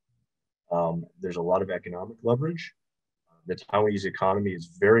Taipei. There's a lot of economic leverage. The Taiwanese economy is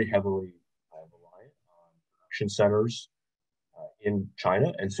very heavily reliant on production centers in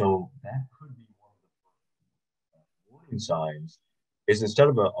China, and so that could be one of the warning signs. Is instead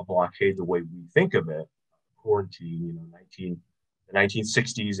of a blockade the way we think of it, quarantine, the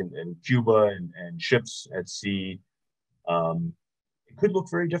 1960s and Cuba and ships at sea. it could look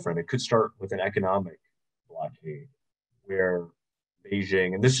very different. It could start with an economic blockade where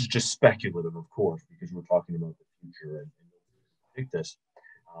Beijing, and this is just speculative, of course, because we're talking about the future and predict this,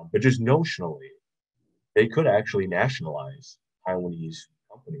 but just notionally, they could actually nationalize Taiwanese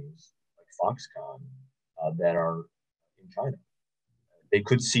companies like Foxconn that are in China. They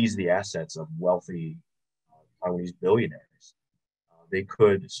could seize the assets of wealthy Taiwanese billionaires. They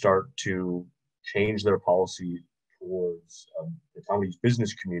could start to change their policy towards the Taiwanese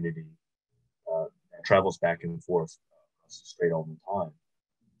business community that travels back and forth across the strait all the time.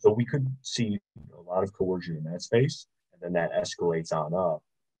 So we could see a lot of coercion in that space, and then that escalates on up.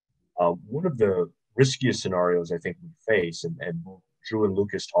 One of the riskiest scenarios I think we face, and Drew and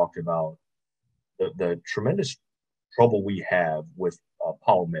Lukas talked about the tremendous trouble we have with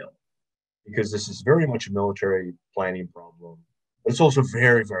Paul-Mill, because this is very much a military planning problem, but it's also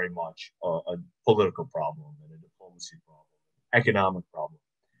very, very much a political problem and a diplomacy problem, economic problem.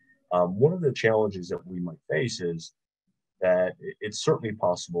 One of the challenges that we might face is that it's certainly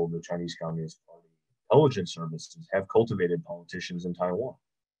possible the Chinese Communist Party intelligence services have cultivated politicians in Taiwan.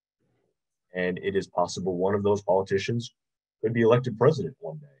 And it is possible one of those politicians could be elected president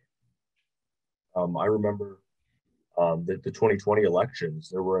one day. I remember that the 2020 elections,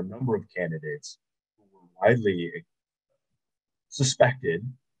 there were a number of candidates who were widely suspected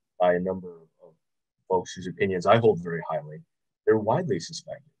by a number of folks whose opinions I hold very highly. They're widely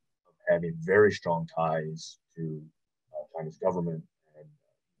suspected of having very strong ties to Chinese government and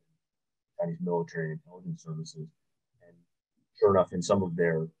Chinese military intelligence services. And sure enough, in some of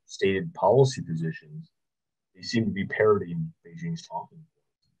their stated policy positions, they seem to be parroting Beijing's talking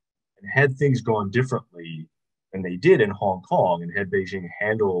points. And had things gone differently than they did in Hong Kong, and had Beijing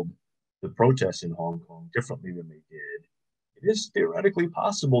handled the protests in Hong Kong differently than they did, it is theoretically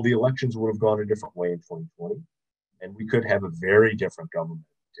possible the elections would have gone a different way in 2020, and we could have a very different government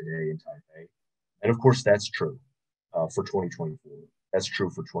today in Taipei. And of course, that's true for 2024. That's true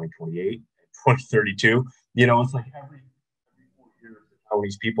for 2028 and 2032. You know, it's like every 4 years, the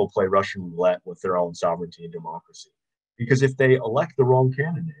Taiwanese people play Russian roulette with their own sovereignty and democracy. Because if they elect the wrong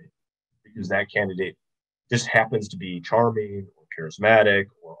candidate, because that candidate just happens to be charming or charismatic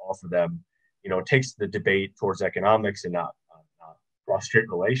or offer them, you know, takes the debate towards economics and not cross-strait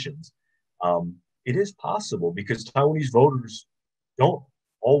relations, it is possible, because Taiwanese voters don't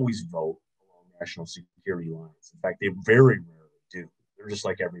always vote along national security lines. In fact, they very rarely do. They're just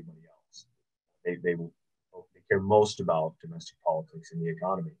like everybody else. They care most about domestic politics and the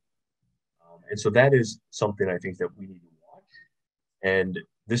economy. And so that is something I think that we need to watch. And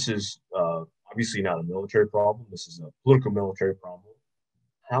this is obviously not a military problem. This is a political military problem.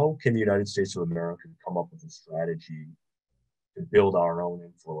 How can the United States of America come up with a strategy to build our own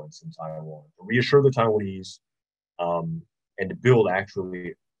influence in Taiwan, to reassure the Taiwanese, and to build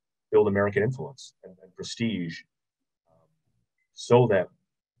American influence and prestige, so that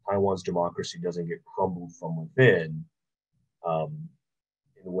Taiwan's democracy doesn't get crumbled from within,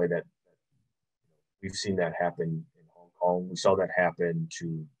 in the way that we've seen that happen in Hong Kong. We saw that happen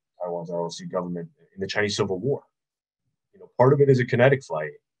to Taiwan's ROC government in the Chinese Civil War. You know, part of it is a kinetic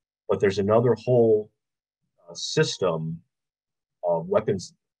fight, but there's another whole system of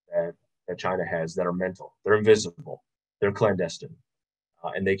weapons that China has that are mental. They're invisible. They're clandestine,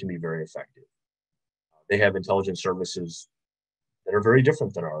 and they can be very effective. They have intelligence services that are very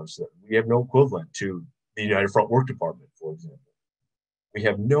different than ours. That we have no equivalent to the United Front Work Department, for example. We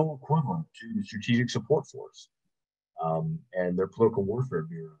have no equivalent to the Strategic Support Force and their Political Warfare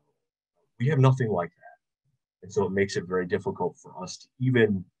Bureau. We have nothing like that. And so it makes it very difficult for us to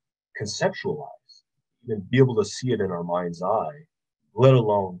even conceptualize, even be able to see it in our mind's eye, let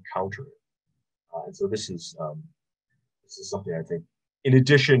alone counter it. And so this is something I think, in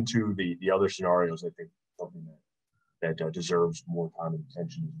addition to the other scenarios, I think something that deserves more time and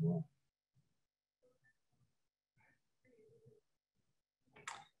attention as well.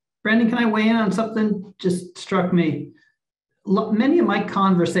 Brandon, can I weigh in on something just struck me? Many of my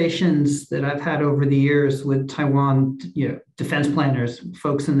conversations that I've had over the years with Taiwan, defense planners,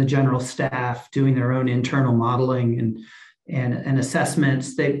 folks in the general staff doing their own internal modeling and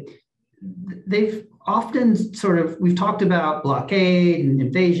assessments, they've often we've talked about blockade and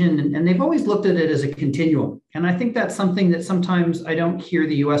invasion, and they've always looked at it as a continuum. And I think that's something that sometimes I don't hear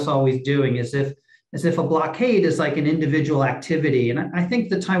the US always doing, as if a blockade is like an individual activity. And I think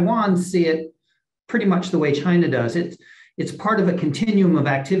the Taiwan see it pretty much the way China does. It's part of a continuum of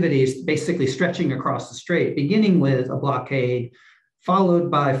activities basically stretching across the strait, beginning with a blockade,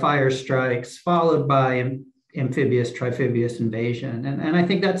 followed by fire strikes, followed by amphibious, trimphibious invasion. And I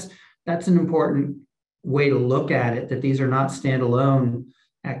think that's an important way to look at it, that these are not standalone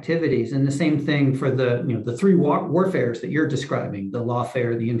activities. And the same thing for the three warfares that you're describing, the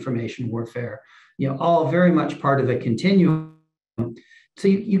lawfare, the information warfare, all very much part of a continuum. So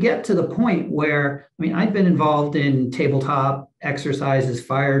you get to the point where, I've been involved in tabletop exercises,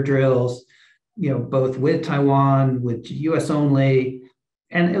 fire drills, both with Taiwan, with US only.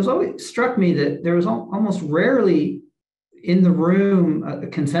 And it was always struck me that there was almost rarely in the room a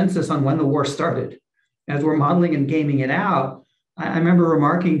consensus on when the war started. As we're modeling and gaming it out, I remember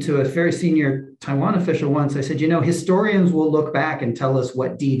remarking to a very senior Taiwan official once, I said, historians will look back and tell us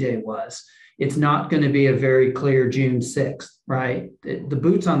what D-Day was. It's not going to be a very clear June 6th, right? The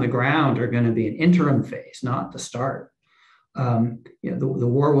boots on the ground are going to be an interim phase, not the start. The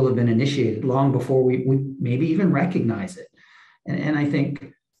war will have been initiated long before we maybe even recognize it. And I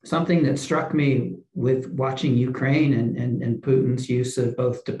think something that struck me with watching Ukraine and Putin's use of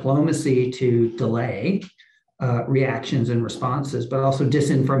both diplomacy to delay reactions and responses, but also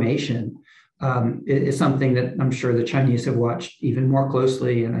disinformation, is something that I'm sure the Chinese have watched even more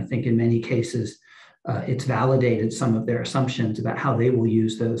closely. And I think in many cases, it's validated some of their assumptions about how they will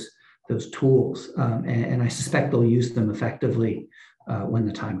use those tools. And I suspect they'll use them effectively when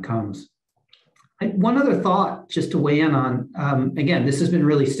the time comes. One other thought just to weigh in on, again, this has been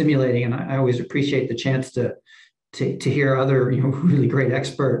really stimulating, and I always appreciate the chance to hear other really great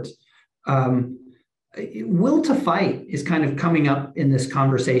experts. Will to fight is kind of coming up in this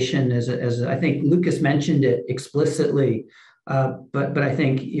conversation as I think Lukas mentioned it explicitly, but I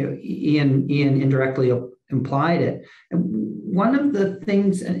think Ian indirectly implied it. And one of the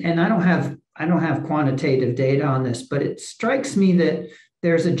things, and I don't have quantitative data on this, but it strikes me that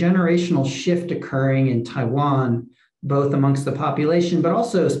there's a generational shift occurring in Taiwan, both amongst the population, but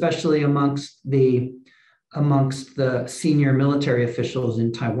also especially amongst the senior military officials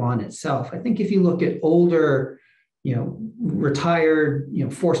in Taiwan itself. I think if you look at older, retired,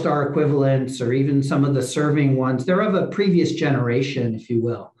 4-star equivalents, or even some of the serving ones, they're of a previous generation, if you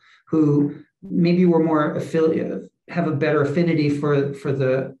will, who maybe were more affiliated, have a better affinity for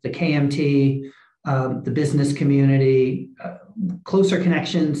the KMT, the business community, closer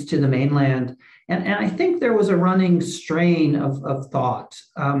connections to the mainland. And I think there was a running strain of thought.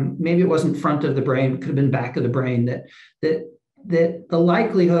 Maybe it wasn't front of the brain, it could have been back of the brain, that the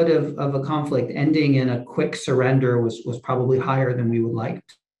likelihood of a conflict ending in a quick surrender was probably higher than we would like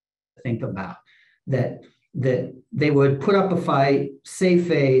to think about. That they would put up a fight, save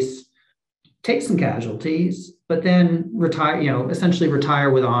face, take some casualties, but then retire, essentially retire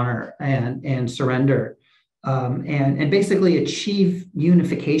with honor and surrender, and basically achieve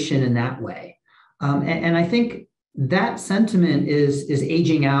unification in that way. And I think that sentiment is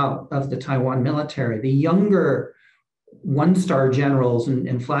aging out of the Taiwan military. The younger 1-star generals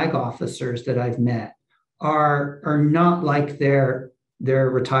and flag officers that I've met are not like their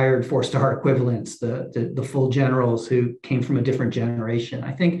retired 4-star equivalents, the full generals who came from a different generation.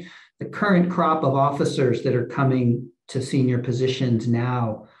 I think the current crop of officers that are coming to senior positions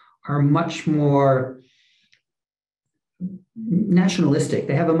now are much more nationalistic.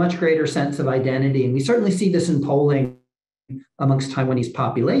 They have a much greater sense of identity. And we certainly see this in polling amongst Taiwanese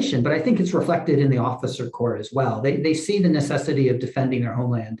population, but I think it's reflected in the officer corps as well. They see the necessity of defending their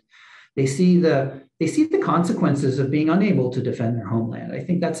homeland. They see the consequences of being unable to defend their homeland. I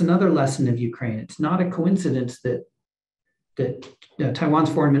think that's another lesson of Ukraine. It's not a coincidence that Taiwan's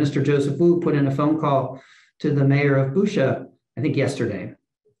Foreign Minister Joseph Wu put in a phone call to the mayor of Busha, I think yesterday.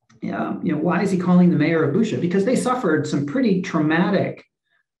 Why is he calling the mayor of Busha? Because they suffered some pretty traumatic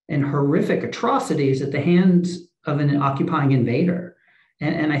and horrific atrocities at the hands of an occupying invader.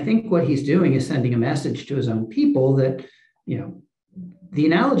 And I think what he's doing is sending a message to his own people that, the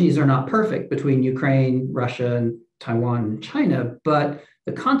analogies are not perfect between Ukraine, Russia, and Taiwan and China, but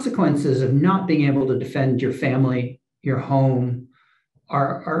the consequences of not being able to defend your family, your home,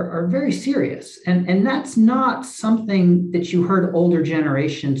 are very serious. And that's not something that you heard older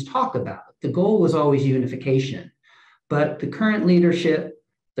generations talk about. The goal was always unification. But the current leadership,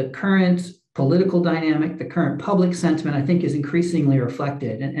 the current political dynamic, the current public sentiment, I think is increasingly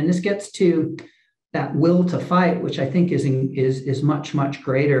reflected. And this gets to that will to fight, which I think is much, much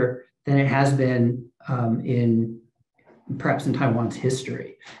greater than it has been perhaps in Taiwan's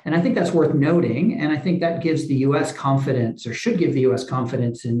history. And I think that's worth noting. And I think that gives the US confidence, or should give the US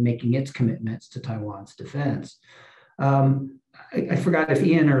confidence in making its commitments to Taiwan's defense. I forgot if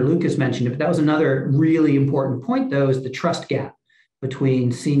Ian or Lukas mentioned it, but that was another really important point, though, is the trust gap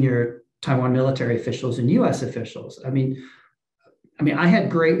between senior Taiwan military officials and US officials. I mean, I had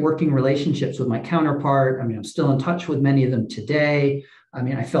great working relationships with my counterpart. I'm still in touch with many of them today.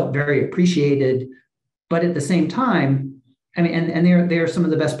 I felt very appreciated But at the same time, I mean, and they're some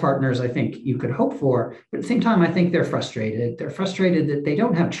of the best partners I think you could hope for. But at the same time, I think they're frustrated. They're frustrated that they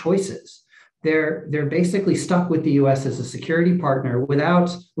don't have choices. They're basically stuck with the U.S. as a security partner without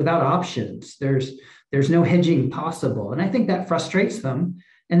options. There's no hedging possible, and I think that frustrates them.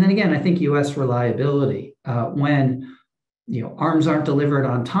 And then again, I think U.S. reliability, when arms aren't delivered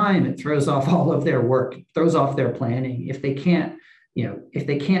on time, it throws off all of their work, throws off their planning. If they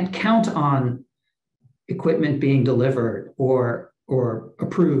can't count on equipment being delivered or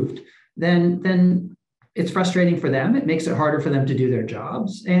approved, then it's frustrating for them. It makes it harder for them to do their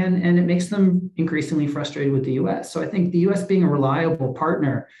jobs, and it makes them increasingly frustrated with the U.S. So I think the U.S. being a reliable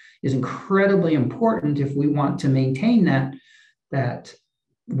partner is incredibly important if we want to maintain that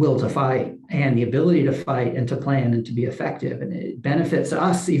will to fight and the ability to fight and to plan and to be effective. And it benefits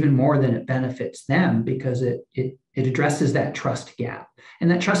us even more than it benefits them, because it addresses that trust gap. And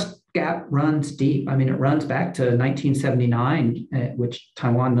that trust gap runs deep. I mean, it runs back to 1979, which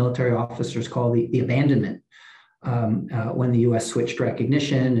Taiwan military officers call the abandonment, when the U.S. switched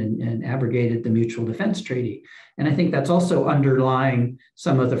recognition and abrogated the Mutual Defense Treaty. And I think that's also underlying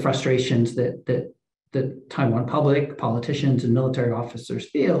some of the frustrations that the Taiwan public, politicians, and military officers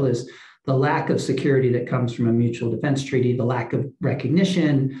feel, is the lack of security that comes from a mutual defense treaty. The lack of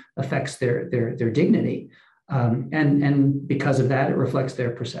recognition affects their dignity. And because of that, it reflects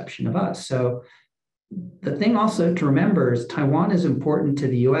their perception of us. So the thing also to remember is Taiwan is important to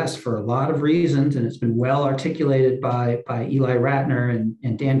the U.S. for a lot of reasons, and it's been well articulated by Eli Ratner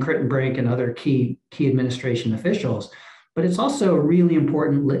and Dan Crittenbrink and other key administration officials. But it's also a really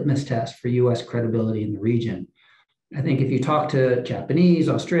important litmus test for U.S. credibility in the region. I think if you talk to Japanese,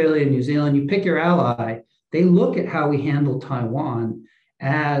 Australia, New Zealand, you pick your ally, they look at how we handle Taiwan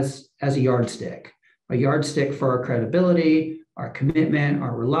as a yardstick for our credibility, our commitment,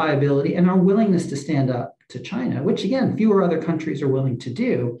 our reliability, and our willingness to stand up to China, which again, fewer other countries are willing to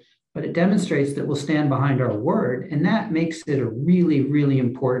do, but it demonstrates that we'll stand behind our word. And that makes it a really, really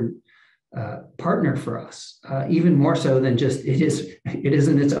important partner for us, even more so than just it is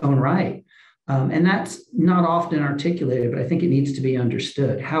in its own right. And that's not often articulated, but I think it needs to be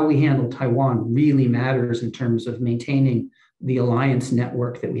understood. How we handle Taiwan really matters in terms of maintaining the alliance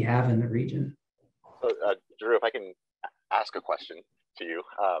network that we have in the region. So, Drew, if I can ask a question to you,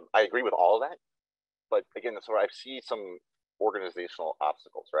 I agree with all of that, but again, that's where I see some organizational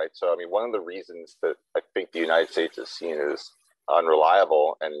obstacles, right? So, I mean, one of the reasons that I think the United States is seen as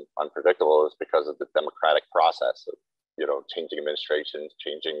unreliable and unpredictable is because of the democratic process of, changing administrations,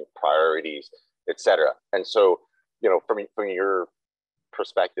 changing priorities, et cetera. And so, from your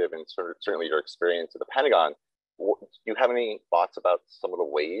perspective and certainly your experience at the Pentagon, do you have any thoughts about some of the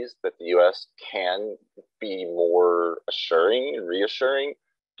ways that the U.S. can be more assuring and reassuring,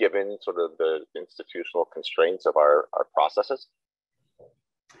 given sort of the institutional constraints of our processes?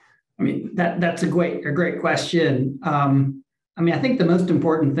 I mean, that's a great question. I mean, I think the most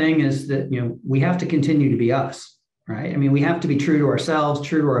important thing is that, we have to continue to be us, right? I mean, we have to be true to ourselves,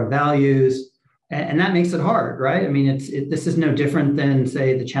 true to our values, and that makes it hard, right? I mean, this is no different than,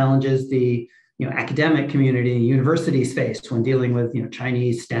 say, the challenges the academic community and universities face when dealing with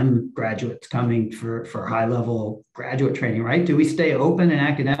Chinese STEM graduates coming for high-level graduate training, right? Do we stay open and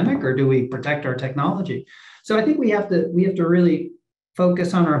academic, or do we protect our technology? So I think we have to really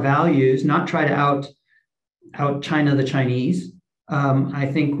focus on our values, not try to out China the Chinese. I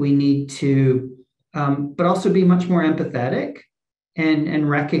think we need to, but also be much more empathetic and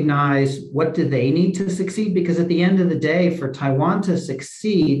recognize what do they need to succeed, because at the end of the day, for Taiwan to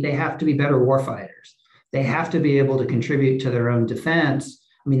succeed, they have to be better warfighters. They have to be able to contribute to their own defense.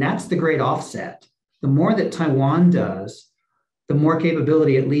 I mean, that's the great offset. The more that Taiwan does, the more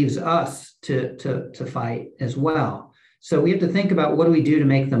capability it leaves us to fight as well. So we have to think about, what do we do to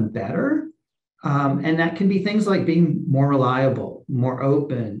make them better? And that can be things like being more reliable, more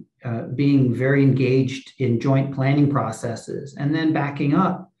open, being very engaged in joint planning processes, and then backing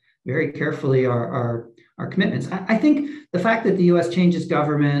up very carefully our commitments. I think the fact that the U.S. changes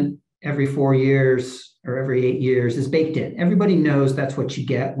government every 4 years or every 8 years is baked in. Everybody knows that's what you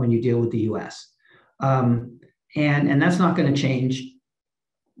get when you deal with the U.S. And that's not going to change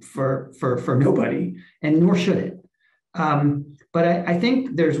for nobody, and nor should it. But I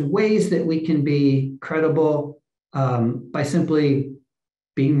think there's ways that we can be credible by simply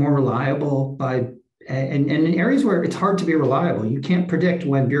being more reliable, and in areas where it's hard to be reliable. You can't predict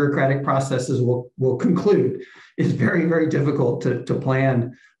when bureaucratic processes will conclude. It's very, very difficult to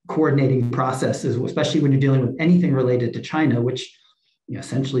plan coordinating processes, especially when you're dealing with anything related to China, which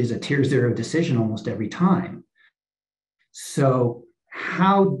essentially is a tier 0 decision almost every time. So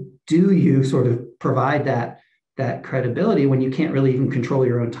how do you sort of provide that credibility when you can't really even control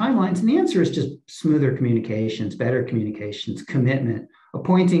your own timelines? And the answer is just smoother communications, better communications, commitment,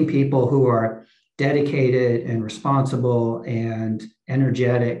 appointing people who are dedicated and responsible and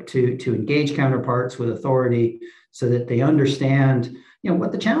energetic to engage counterparts with authority so that they understand,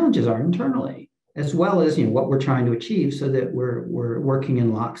 what the challenges are internally, as well as, what we're trying to achieve so that we're working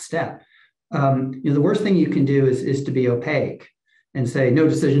in lockstep. The worst thing you can do is to be opaque and say, no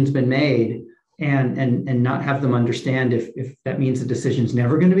decision's been made, and not have them understand if that means the decision's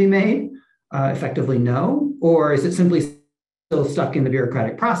never going to be made, effectively no, or is it simply still stuck in the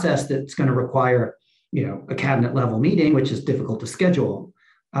bureaucratic process that's going to require, a cabinet level meeting, which is difficult to schedule.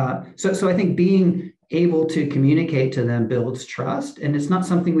 So I think being able to communicate to them builds trust, and it's not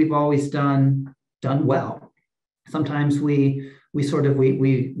something we've always done well. Sometimes we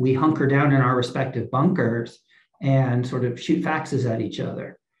hunker down in our respective bunkers and sort of shoot faxes at each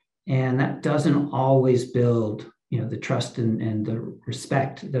other. And that doesn't always build, the trust and the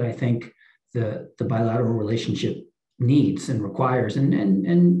respect that I think the bilateral relationship needs and requires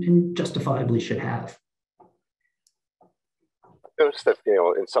and justifiably should have. I noticed that,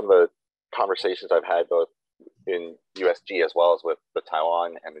 in some of the conversations I've had, both in USG as well as with the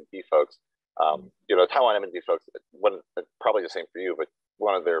Taiwan M&D folks, Taiwan M&D folks, probably the same for you, but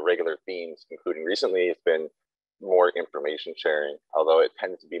one of their regular themes, including recently, has been more information sharing, although it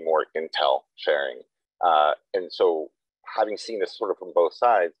tends to be more intel sharing. And so having seen this sort of from both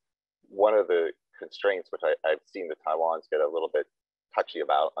sides, one of the constraints, which I've seen the Taiwans get a little bit touchy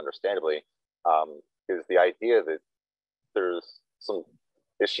about, understandably, is the idea that there's some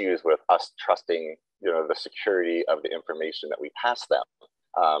issues with us trusting, the security of the information that we pass them.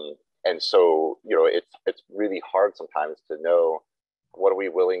 And so, it's really hard sometimes to know what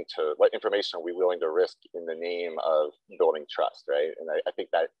information are we willing to risk in the name of building trust, right? And I think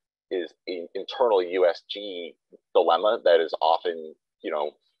that is an internal USG dilemma that is often,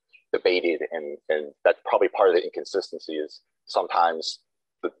 debated, and that's probably part of the inconsistency is sometimes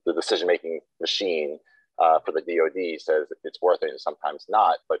the decision-making machine for the DoD says it's worth it and sometimes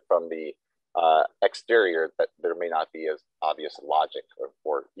not, but from the exterior, that there may not be as obvious logic,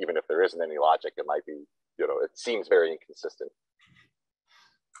 or even if there isn't any logic, it might be, it seems very inconsistent.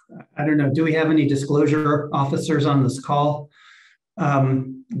 I don't know. Do we have any disclosure officers on this call?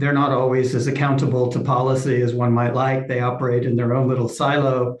 They're not always as accountable to policy as one might like. They operate in their own little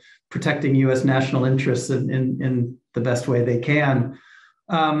silo, protecting U.S. national interests in the best way they can.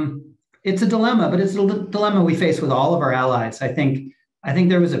 It's a dilemma, but it's a dilemma we face with all of our allies. I think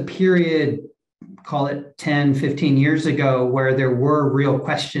there was a period, call it 10, 15 years ago, where there were real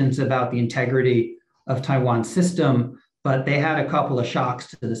questions about the integrity of Taiwan's system, but they had a couple of shocks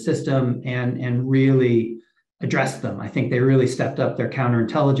to the system and really addressed them. I think they really stepped up their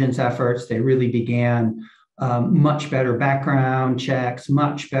counterintelligence efforts. They really began much better background checks,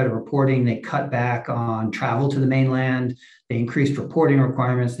 much better reporting. They cut back on travel to the mainland. They increased reporting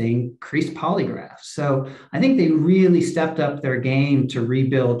requirements. They increased polygraphs. So I think they really stepped up their game to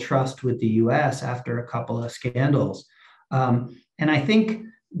rebuild trust with the U.S. after a couple of scandals. And I think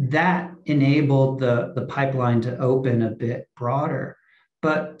that enabled the pipeline to open a bit broader.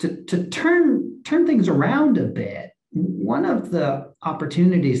 But to turn things around a bit, one of the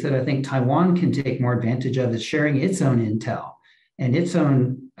opportunities that I think Taiwan can take more advantage of is sharing its own intel and its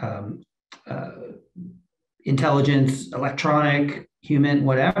own intelligence, electronic, human,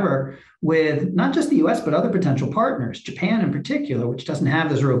 whatever, with not just the US, but other potential partners, Japan in particular, which doesn't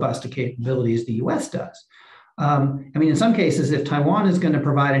have as robust a capability as the US does. In some cases, if Taiwan is going to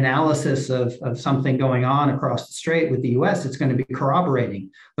provide analysis of something going on across the strait with the US, it's going to be corroborating.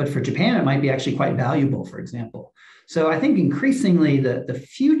 But for Japan, it might be actually quite valuable, for example. So I think increasingly the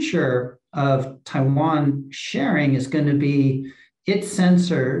future of Taiwan sharing is going to be its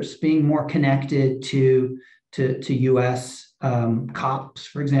sensors being more connected to US COPS,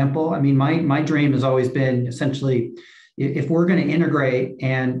 for example. My dream has always been essentially, if we're going to integrate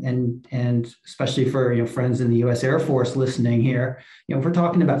and especially for friends in the U.S. Air Force listening here, if we're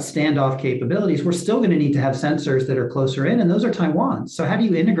talking about standoff capabilities, we're still going to need to have sensors that are closer in, and those are Taiwan. So how do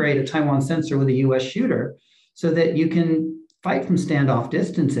you integrate a Taiwan sensor with a U.S. shooter so that you can fight from standoff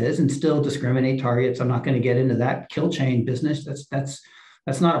distances and still discriminate targets? I'm not going to get into that kill chain business.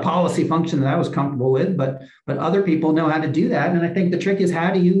 That's not a policy function that I was comfortable with, but other people know how to do that. And I think the trick is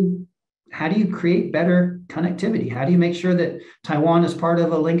how do you create better connectivity? How do you make sure that Taiwan is part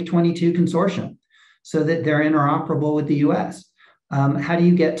of a Link 22 consortium so that they're interoperable with the US? How do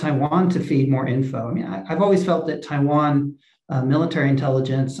you get Taiwan to feed more info? I've always felt that Taiwan military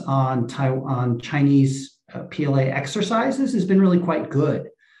intelligence on Chinese PLA exercises has been really quite good.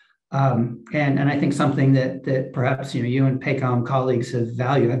 And I think something that perhaps you and PACOM colleagues have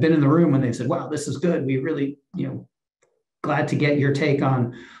valued. I've been in the room when they've said, "Wow, this is good. We really glad to get your take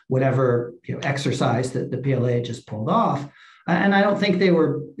on whatever exercise that the PLA just pulled off." And I don't think they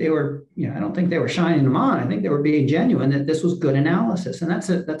were I don't think they were shining them on. I think they were being genuine that this was good analysis, and that's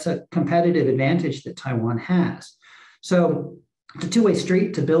a competitive advantage that Taiwan has. So it's a two-way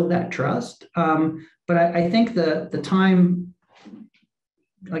street to build that trust. But I think the time,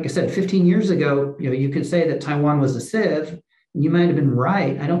 like I said, 15 years ago, you could say that Taiwan was a sieve, and you might have been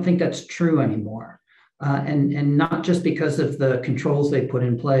right. I don't think that's true anymore. And not just because of the controls they put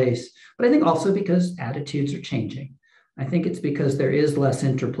in place, but I think also because attitudes are changing. I think it's because there is less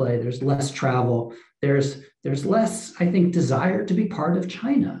interplay, there's less travel, there's less, I think, desire to be part of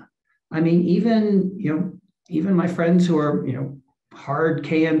China. I mean, even my friends who are, hard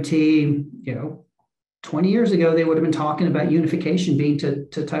KMT, 20 years ago, they would have been talking about unification being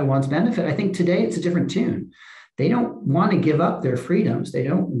to Taiwan's benefit. I think today it's a different tune. They don't want to give up their freedoms. They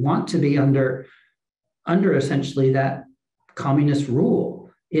don't want to be under essentially that communist rule.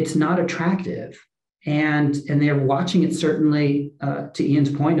 It's not attractive. And they're watching it, certainly, to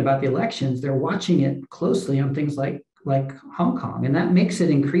Ian's point about the elections, they're watching it closely on things like Hong Kong. And that makes it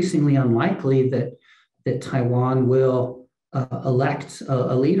increasingly unlikely that Taiwan will elect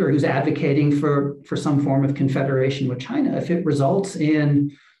a leader who's advocating for some form of confederation with China if it results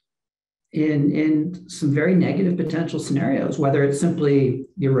in some very negative potential scenarios, whether it's simply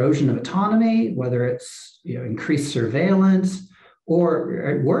the erosion of autonomy, whether it's increased surveillance, or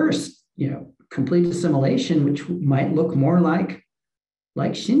at worst, complete assimilation, which might look more like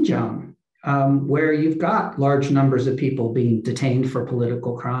Xinjiang, where you've got large numbers of people being detained for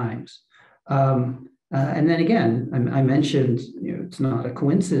political crimes. And then again, I mentioned, it's not a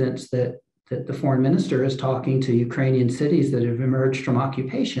coincidence that the foreign minister is talking to Ukrainian cities that have emerged from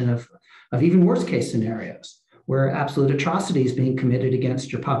occupation of even worse case scenarios, where absolute atrocities being committed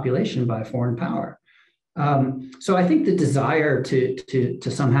against your population by a foreign power. So I think the desire to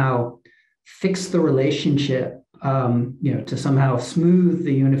somehow fix the relationship, to somehow smooth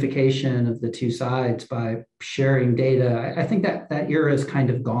the unification of the two sides by sharing data, I think that era is kind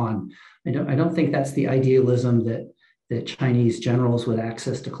of gone. I don't think that's the idealism that Chinese generals with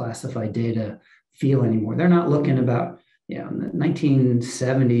access to classified data feel anymore. They're not looking about, in the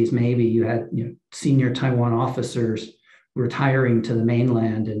 1970s, maybe you had senior Taiwan officers retiring to the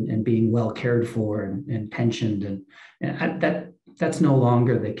mainland and being well cared for and pensioned, and that's no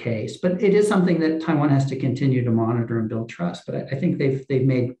longer the case. But it is something that Taiwan has to continue to monitor and build trust. But I think they've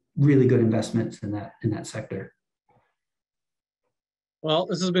made really good investments in that sector. Well,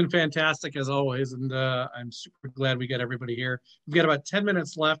 this has been fantastic as always, and I'm super glad we got everybody here. We've got about 10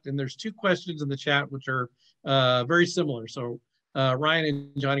 minutes left, and there's two questions in the chat which are very similar. So Ryan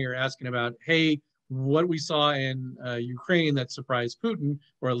and Johnny are asking about, hey, what we saw in Ukraine that surprised Putin,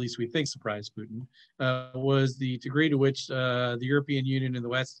 or at least we think surprised Putin, was the degree to which the European Union and the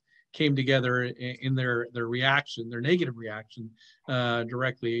West came together in their reaction, their negative reaction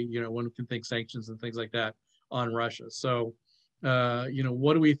directly, one can think sanctions and things like that on Russia. So,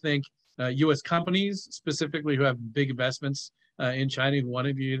 what do we think U.S. companies specifically who have big investments in China, who want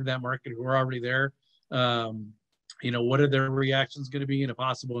to be in that market, who are already there, what are their reactions going to be in a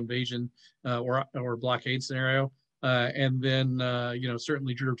possible invasion or blockade scenario? And then,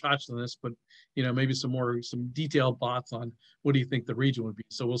 certainly Drew touched on this, but, maybe some detailed thoughts on what do you think the region would be.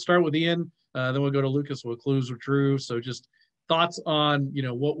 So we'll start with Ian, then we'll go to Lukas, we'll close with Drew. So just thoughts on,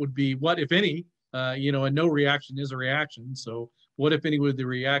 what, if any, and no reaction is a reaction. So what, if any, would the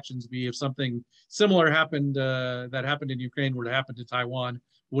reactions be if something similar happened that happened in Ukraine were to happen to Taiwan?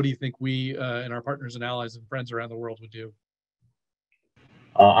 What do you think we and our partners and allies and friends around the world would do?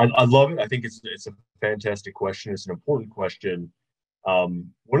 I love it. I think it's a fantastic question. It's an important question.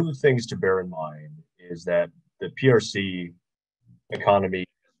 One of the things to bear in mind is that the PRC economy,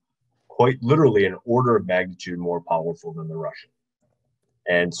 quite literally an order of magnitude more powerful than the Russian.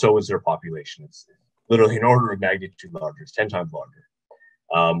 And so is their population. It's literally an order of magnitude larger. It's 10 times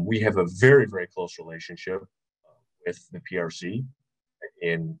larger. We have a very, very close relationship with the PRC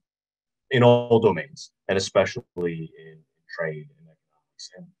in all domains, and especially in trade and economics.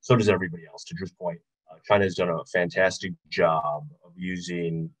 And so does everybody else. To Drew's point, China has done a fantastic job of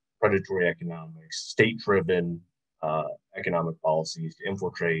using predatory economics, state-driven economic policies to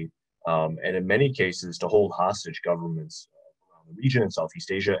infiltrate, and in many cases to hold hostage governments around the region in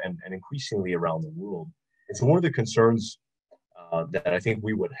Southeast Asia and increasingly around the world. And so one of the concerns that I think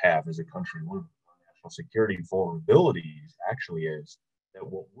we would have as a country, one of our national security vulnerabilities actually is that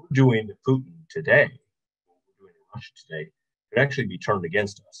what we're doing to Putin today, what we're doing to Russia today, could actually be turned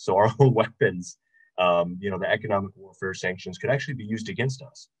against us. So our own weapons, the economic warfare sanctions could actually be used against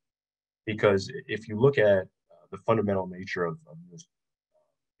us. Because if you look at the fundamental nature of this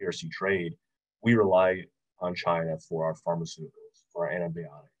PRC trade, we rely on China for our pharmaceuticals, for our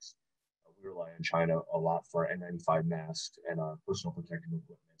antibiotics. We rely on China a lot for our N95 masks and our personal protective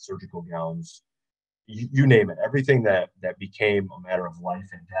equipment, surgical gowns, you name it. Everything that became a matter of life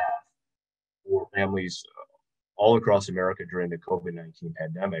and death for families all across America during the COVID-19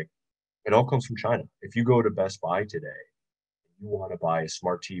 pandemic, it all comes from China. If you go to Best Buy today, you want to buy a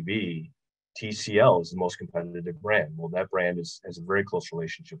smart TV, TCL is the most competitive brand. Well, that brand has a very close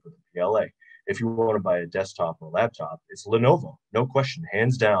relationship with the PLA. If you want to buy a desktop or laptop, it's Lenovo. No question,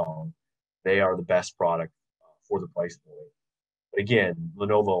 hands down, they are the best product for the price point. But again,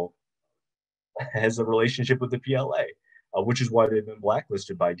 Lenovo has a relationship with the PLA, which is why they've been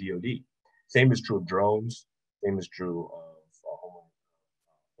blacklisted by DoD. Same is true of drones. Same is true of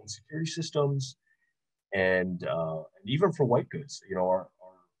home security systems, and even for white goods. Our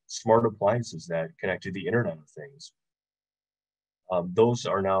smart appliances that connect to the Internet of Things. Those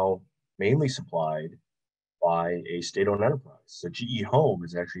are now mainly supplied by a state-owned enterprise. So GE Home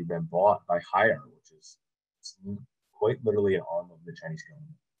has actually been bought by Haier, which is quite literally an arm of the Chinese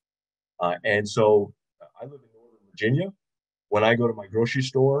government. And so I live in Northern Virginia. When I go to my grocery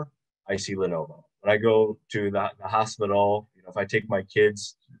store, I see Lenovo. When I go to the hospital, if I take my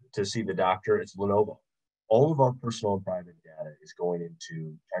kids to see the doctor, it's Lenovo. All of our personal and private data is going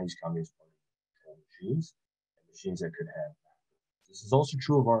into Chinese Communist Party controlled machines and machines that could have. This is also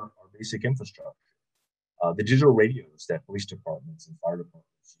true of our basic infrastructure. The digital radios that police departments and fire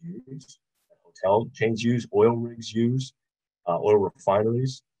departments use, that hotel chains use, oil rigs use, oil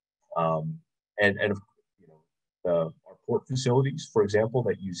refineries, and our port facilities, for example,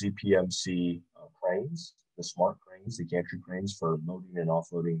 that use ZPMC cranes, the smart cranes, the gantry cranes for loading and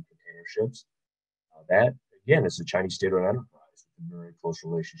offloading container ships. That, again, is a Chinese state-owned enterprise with a very close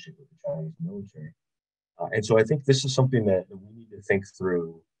relationship with the Chinese military. And so I think this is something that we need to think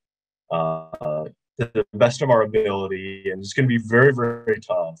through to the best of our ability. And it's going to be very, very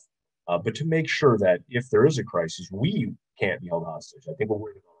tough. But to make sure that if there is a crisis, we can't be held hostage. I think we're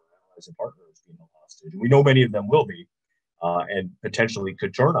worried about our allies and partners being held hostage. And we know many of them will be and potentially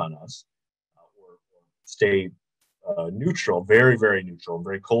could turn on us or stay neutral, very, very neutral, and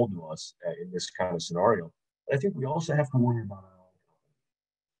very cold to us in this kind of scenario. But I think we also have to worry about our own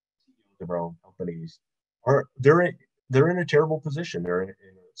companies. CEOs of our own companies they're in a terrible position. They're in a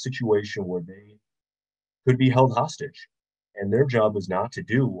situation where they could be held hostage, and their job is not to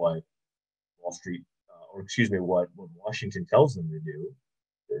do what Wall Street, what Washington tells them to do.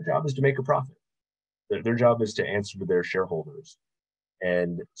 Their job is to make a profit. Their job is to answer to their shareholders.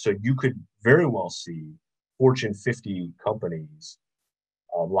 And so you could very well see Fortune 50 companies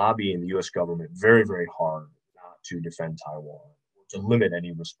lobbying the U.S. government very, very hard not to defend Taiwan, or to limit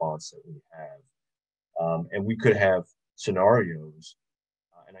any response that we have. And we could have scenarios,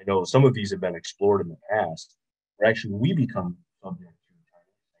 and I know some of these have been explored in the past, where actually we become subject to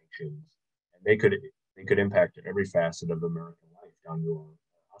Chinese sanctions, and they could impact every facet of American life down to our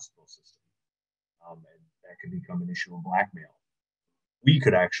hospital system. And that could become an issue of blackmail. We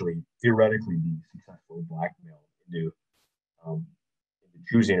could actually theoretically be successfully blackmailed into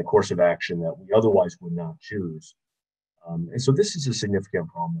choosing a course of action that we otherwise would not choose. And so this is a significant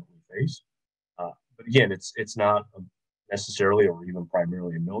problem that we face. But again, it's not necessarily or even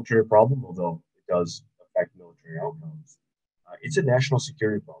primarily a military problem, although it does affect military outcomes. It's a national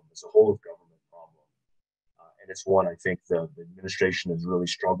security problem. It's a whole of government problem. And it's one I think the administration is really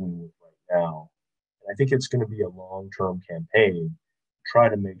struggling with right now. And I think it's going to be a long-term campaign to try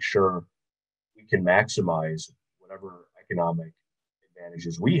to make sure we can maximize whatever economic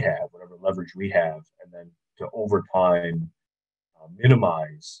advantages we have, whatever leverage we have, and then to over time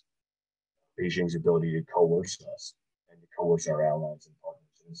minimize Beijing's ability to coerce us and to coerce our allies and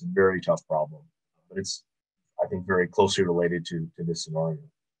partners. And it's a very tough problem, but it's, I think, very closely related to this scenario.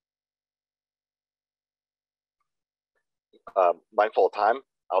 Mindful of time,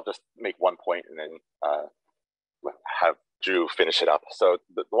 I'll just make one point and then have Drew finish it up. So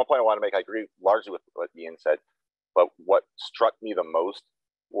the one point I want to make, I agree largely with what Ian said, but what struck me the most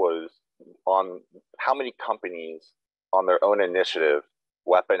was on how many companies on their own initiative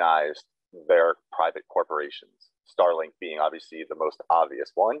weaponized their private corporations, Starlink being obviously the most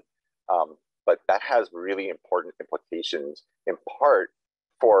obvious one. But that has really important implications in part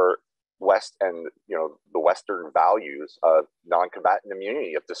for West and the Western values of non-combatant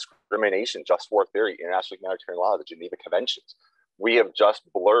immunity, of discrimination, just war theory, international humanitarian law, the Geneva Conventions. We have just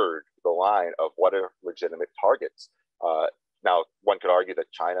blurred the line of what are legitimate targets. Now, one could argue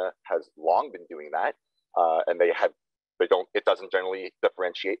that China has long been doing that, and it doesn't generally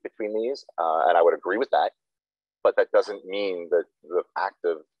differentiate between these, and I would agree with that. But that doesn't mean that the act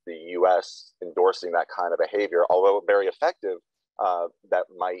of the U.S. endorsing that kind of behavior, although very effective, that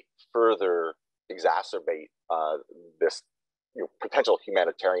might further exacerbate this potential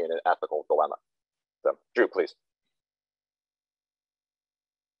humanitarian and ethical dilemma. So, Drew, please.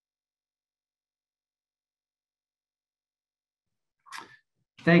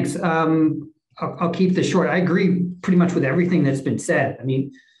 Thanks. I'll keep this short. I agree pretty much with everything that's been said. I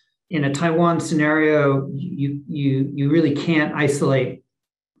mean, in a Taiwan scenario, you really can't isolate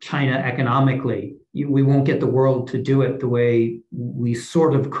China economically. We won't get the world to do it the way we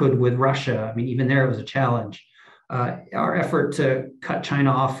sort of could with Russia. I mean, even there it was a challenge. Our effort to cut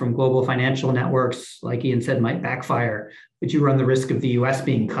China off from global financial networks, like Ian said, might backfire, but you run the risk of the US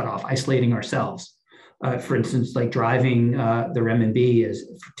being cut off, isolating ourselves. For instance, like driving the renminbi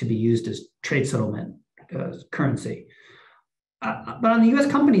to be used as trade settlement currency. But on the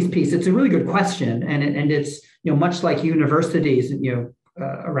US companies piece, it's a really good question. And it's, much like universities,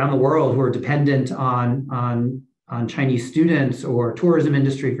 around the world who are dependent on Chinese students or tourism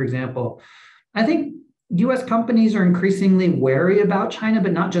industry, for example. I think US companies are increasingly wary about China,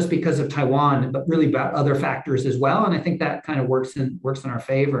 but not just because of Taiwan, but really about other factors as well. And I think that kind of works in our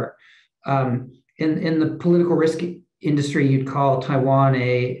favor. In the political risk industry, you'd call Taiwan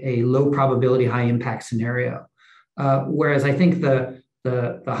a low probability, high impact scenario. Whereas I think the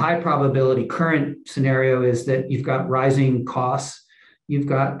high probability current scenario is that you've got rising costs, you've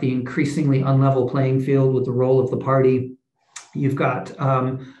got the increasingly unlevel playing field with the role of the party, you've got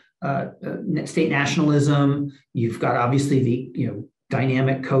state nationalism, you've got obviously the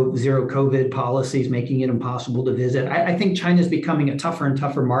dynamic zero COVID policies making it impossible to visit. I think China's becoming a tougher and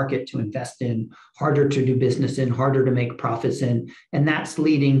tougher market to invest in, harder to do business in, harder to make profits in, and that's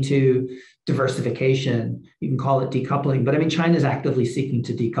leading to diversification. You can call it decoupling, but I mean, China's actively seeking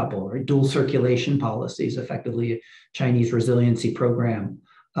to decouple, right? Dual circulation policies, effectively a Chinese resiliency program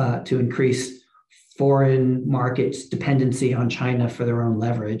to increase foreign markets' dependency on China for their own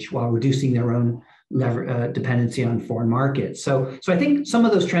leverage while reducing their own dependency on foreign markets. So I think some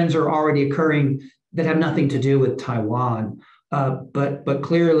of those trends are already occurring that have nothing to do with Taiwan, but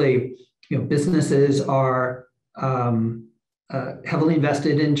clearly, businesses are heavily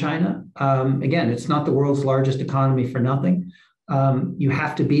invested in China. Again, it's not the world's largest economy for nothing. You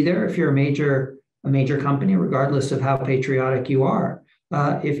have to be there if you're a major company, regardless of how patriotic you are.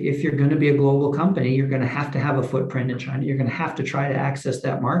 If you're going to be a global company, you're going to have a footprint in China. You're going to have to try to access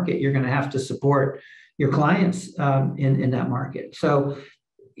that market. You're going to have to support your clients in that market. So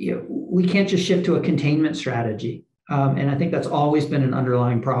we can't just shift to a containment strategy. And I think that's always been an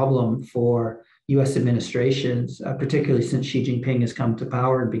underlying problem for U.S. administrations, particularly since Xi Jinping has come to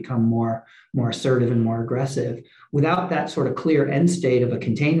power and become more assertive and more aggressive. Without that sort of clear end state of a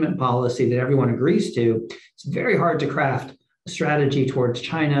containment policy that everyone agrees to, it's very hard to craft a strategy towards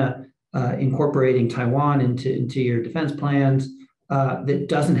China, incorporating Taiwan into your defense plans that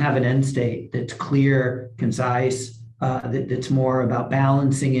doesn't have an end state that's clear, concise, that's more about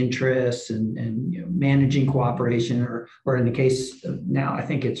balancing interests and managing cooperation, or in the case of now, I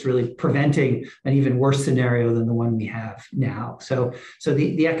think it's really preventing an even worse scenario than the one we have now. So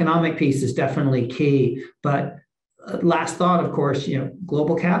the economic piece is definitely key, but last thought, of course,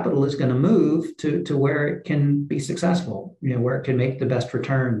 global capital is going to move to where it can be successful, where it can make the best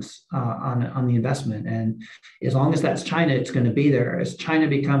returns on the investment. And as long as that's China, it's going to be there. As China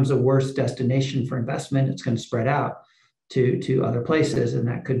becomes a worse destination for investment, it's going to spread out to other places. And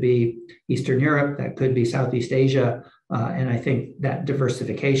that could be Eastern Europe, that could be Southeast Asia. And I think that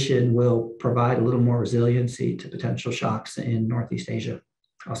diversification will provide a little more resiliency to potential shocks in Northeast Asia.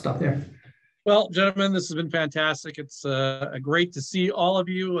 I'll stop there. Well, gentlemen, this has been fantastic. It's great to see all of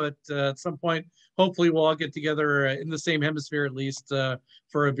you at some point. Hopefully, we'll all get together in the same hemisphere, at least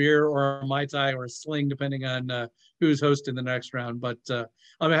for a beer or a Mai Tai or a sling, depending on who's hosting the next round. But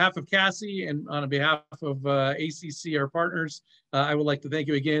on behalf of CASI and on behalf of ACC, our partners, I would like to thank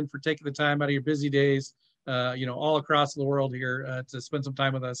you again for taking the time out of your busy days, all across the world here to spend some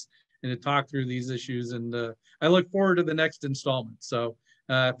time with us and to talk through these issues. And I look forward to the next installment. So.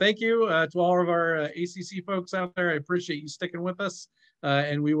 Thank you to all of our ACC folks out there. I appreciate you sticking with us,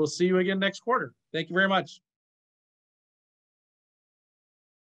 and we will see you again next quarter. Thank you very much.